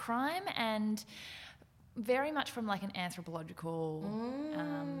them. Crime and very much from like an anthropological...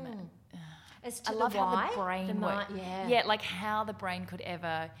 As to I love the how why, the brain works. yeah. Like how the brain could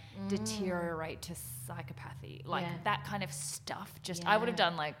ever deteriorate to psychopathy. Like Yeah. that kind of stuff. I would have Yeah.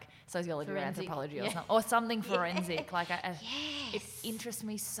 done like sociology Forensic, or anthropology yeah. or something forensic. Like it Yes. interests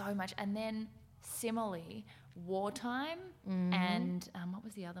me so much. And then similarly, wartime and what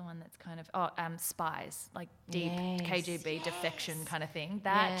was the the other one that's kind of spies, like deep Yes. KGB defection kind of thing.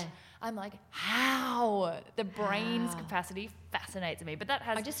 That Yeah. I'm like, how the brain's capacity fascinates me, but that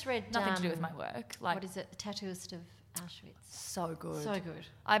has I just read nothing to do with my work. Like, what is it? The Tattooist of Auschwitz. so good. So good.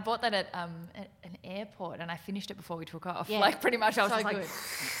 I bought that at an airport, and I finished it before we took off. Yeah. Like pretty much, I was So just like, good.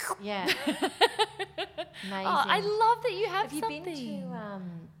 Yeah. Amazing. oh, I love that you have Have you something. been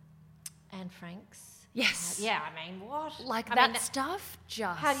to Anne Frank's? Yes. Yeah, I mean, what? Like I that mean, stuff.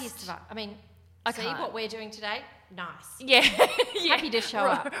 Just how do you survive? I mean, I see can't. what we're doing today? Nice. Yeah. Yeah. Happy to show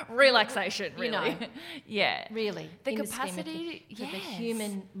up. Relaxation, You really. know. Yeah. Really. The in scheme of capacity, for the yes.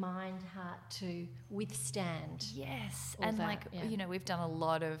 human mind, heart to withstand. Yes. all And that, like, yeah. you know, we've done a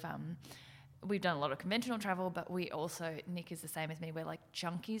lot of conventional travel, but we also, Nick is the same as me, we're like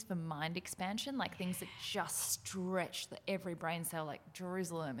junkies for mind expansion, like things that just stretch every brain cell, like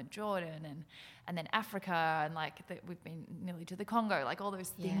Jerusalem and Jordan and then Africa, and like we've been nearly to the Congo, like all those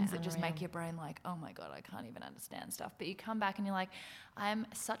things that just unreal. make your brain like, oh my God, I can't even understand stuff. But you come back and you're like, I'm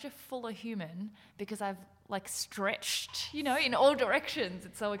such a fuller human because I've like stretched, you know, in all directions.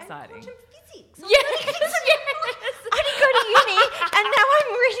 It's so exciting. And quantum physics. Yes, I didn't go to uni, and now I'm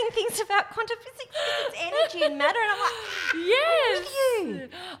reading things about quantum physics because it's energy and matter, and I'm like, yes. with you.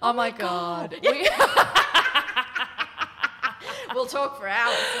 Oh my God. We'll talk for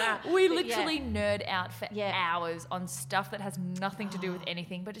hours. We But yeah. literally nerd out for Yeah. hours on stuff that has nothing to do with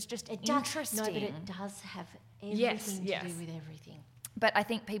anything, but it's just It does, interesting. no, but it does have everything Yes, to yes. do with everything. But I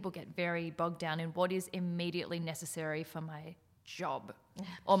think people get very bogged down in what is immediately necessary for my job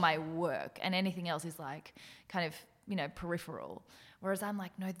or my work, and anything else is like kind of, you know, peripheral. Whereas I'm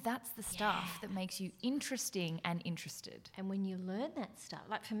like, no, that's the stuff that makes you interesting and interested. And when you learn that stuff,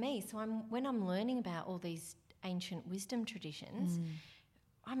 like for me, so when I'm learning about all these ancient wisdom traditions,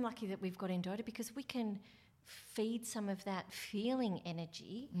 I'm lucky that we've got Endota because we can feed some of that feeling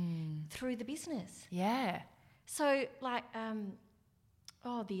energy through the business. Yeah. So like,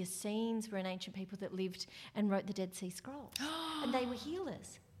 the Essenes were an ancient people that lived and wrote the Dead Sea Scrolls, and they were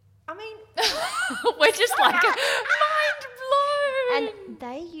healers. I mean, We're just like mind blown. and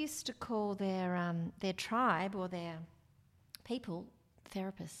they used to call their tribe or their people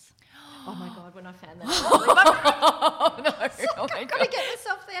therapists. Oh my God, when I found that. Oh no. Oh my I've God. got to get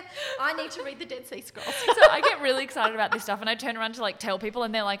myself there. I need to read the Dead Sea Scrolls. So I get really excited about this stuff, and I turn around to like tell people,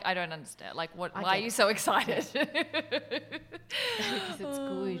 and they're like, I don't understand. Like, what? Why are get you it. so excited? Because it's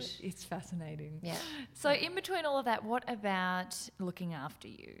good. It's fascinating. Yeah. So in between all of that, what about looking after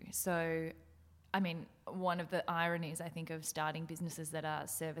you? So, I mean, one of the ironies, I think, of starting businesses that are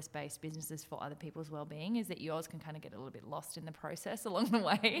service-based businesses for other people's well-being is that yours can kind of get a little bit lost in the process along the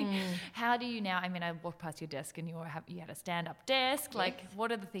way. How do you now, I mean, I walked past your desk and you had a stand-up desk. Like,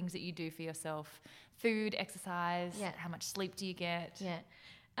 what are the things that you do for yourself? Food, exercise, Yeah. how much sleep do you get? Yeah.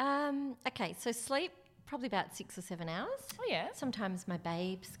 Okay, so sleep, probably about 6 or 7 hours. Oh, yeah. Sometimes my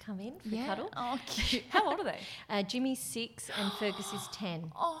babes come in for cuddle. Oh, cute. How old are they? Jimmy's 6 and Fergus is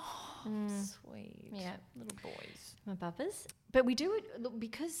 10. Oh, sweet. Yeah. Little boys. My bubbers. But we do it look,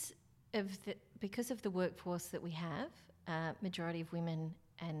 because of the workforce that we have, majority of women,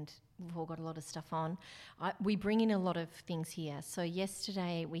 and we've all got a lot of stuff on. We bring in a lot of things here. So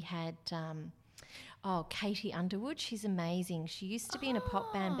yesterday we had Katie Underwood. She's amazing. She used to be in a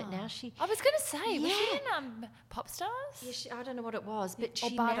pop band, but now she. I was going to say, was she Yeah. in Pop Stars? Yeah, I don't know what it was, but Or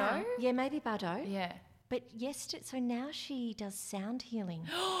she Bardot? now, yeah, maybe Bardot. Yeah. But so now she does sound healing.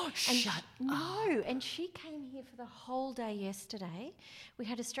 Shut No, and she came here for the whole day yesterday. We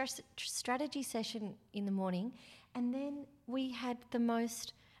had a strategy session in the morning, and then we had the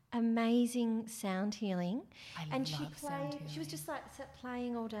most amazing sound healing. I she love sound played. She was healing. just like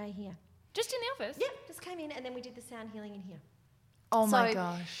playing all day here. Just in the office? Yep, just came in, and then we did the sound healing in here. Oh my So-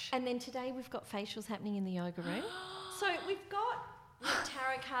 gosh. And then today we've got facials happening in the yoga room. So we've got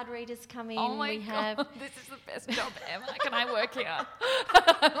tarot card readers come in. Oh my we god, have this is the best job ever. Can I work here?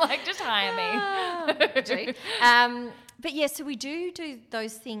 Like, just hire me. But yeah, so we do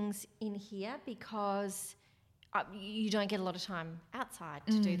those things in here because you don't get a lot of time outside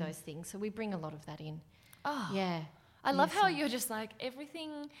to do those things. So we bring a lot of that in. Oh, Yeah. I love Yes, how you're just like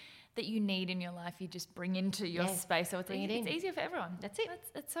everything that you need in your life, you just bring into your Yeah, space. So it's, bring it it's in. easier for everyone. That's it.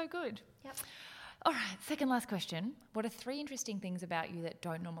 It's so good. Yep. All right, second last question. What are 3 interesting things about you that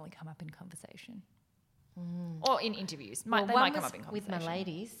don't normally come up in conversation? Or in interviews? They Well, might one come was up in with conversation. my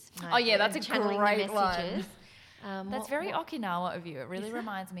ladies. Oh, yeah, that's a channeling the great one. messages. That's very Okinawa of you. It really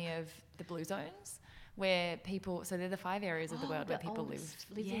reminds me of the Blue Zones, where people, so they're the 5 areas of the world where people live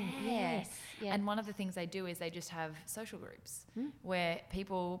in. Yes. Yeah. And one of the things they do is they just have social groups where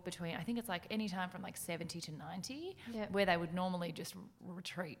people between, I think it's like any time from like 70 to 90, where they would normally just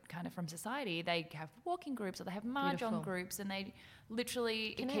retreat kind of from society. They have walking groups or they have mahjong groups, and they literally,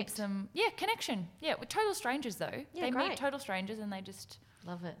 it keeps them, connection. Yeah, with total strangers though. Yeah, they great. meet total strangers and they just,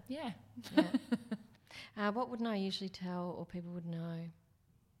 Love it. yeah. What wouldn't I usually tell or people would know?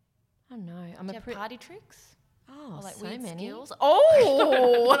 I don't know. Do you have party tricks? Oh, Or like so weird many. skills?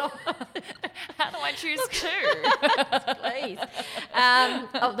 Oh! How do I choose two? Please.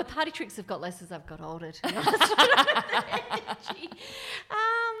 The party tricks have got less as I've got older, to be honest.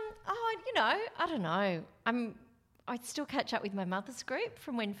 I don't know. I still catch up with my mother's group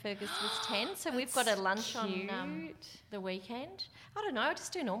from when Fergus was 10. So we've got a lunch on the weekend. I don't know. I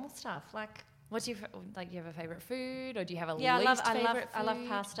just do normal stuff. Like, What's your, like, do you have a favourite food, or do you have a I least favourite food? I love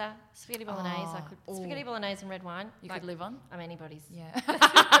pasta, spaghetti bolonaise. Spaghetti bolonaise and red wine. You could live on? I'm anybody's. Yeah.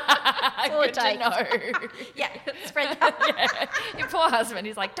 all it Good to know. Yeah, spread that. Yeah. Your poor husband,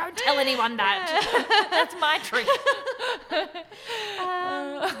 he's like, don't tell anyone that. That's my trick.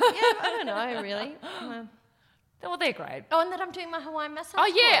 I don't know, really. Well, they're great. Oh, and that I'm doing my Hawaiian massage. Oh,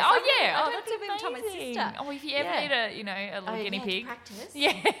 yeah. course. Oh, I don't even tell my amazing. sister. Oh, if you ever need a little guinea pig. Practice.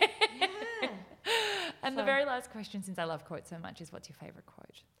 Yeah. Yeah. And the very last question, since I love quotes so much, is what's your favourite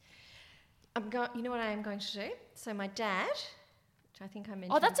quote? You know what I am going to do? So my dad, which I think I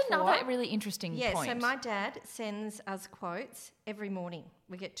mentioned Oh, that's before. another really interesting point. Yeah, so my dad sends us quotes every morning.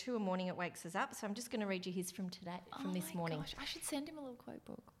 We get 2 a morning, it wakes us up. So I'm just going to read you his from this morning. Gosh, I should send him a little quote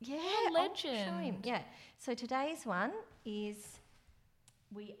book. Yeah, What a I'll show him. legend. Yeah. So today's one is,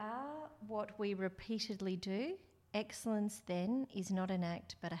 we are what we repeatedly do. Excellence then is not an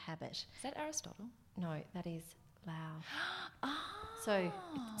act but a habit. Is that Aristotle? No, that is Lau. So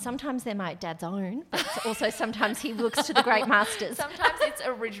sometimes they're my dad's own, but also sometimes he looks to the great masters. Sometimes it's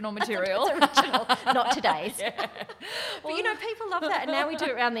original material. It's original, not today's. But people love that, and now we do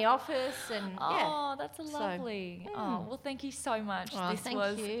it around the office, and Oh, that's lovely. Oh, well, thank you so much. Oh, This thank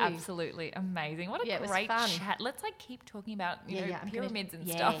was you. absolutely amazing. What a Yeah, it was great fun. chat. Let's keep talking about I'm pyramids gonna,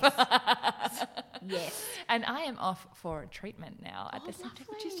 and stuff. Yes. And I am off for a treatment now at the centre,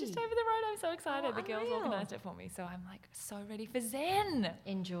 which is just over the road. I'm so excited. The girls unreal. organised it for me, so I'm so ready for Zen.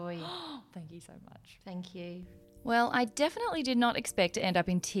 Enjoy. Thank you so much. Thank you. Well, I definitely did not expect to end up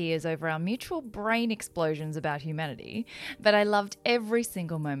in tears over our mutual brain explosions about humanity, but I loved every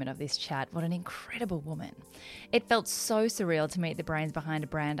single moment of this chat. What an incredible woman. It felt so surreal to meet the brains behind a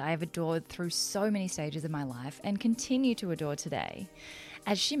brand I have adored through so many stages of my life and continue to adore today.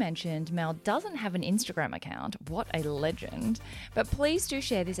 As she mentioned, Mel doesn't have an Instagram account. What a legend. But please do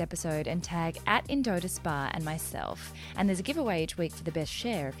share this episode and tag @Indota Spa and myself. And there's a giveaway each week for the best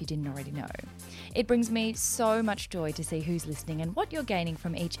share if you didn't already know. It brings me so much joy to see who's listening and what you're gaining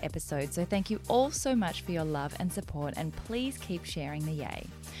from each episode. So thank you all so much for your love and support, and please keep sharing the yay.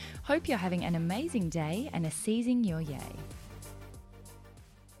 Hope you're having an amazing day and are seizing your yay.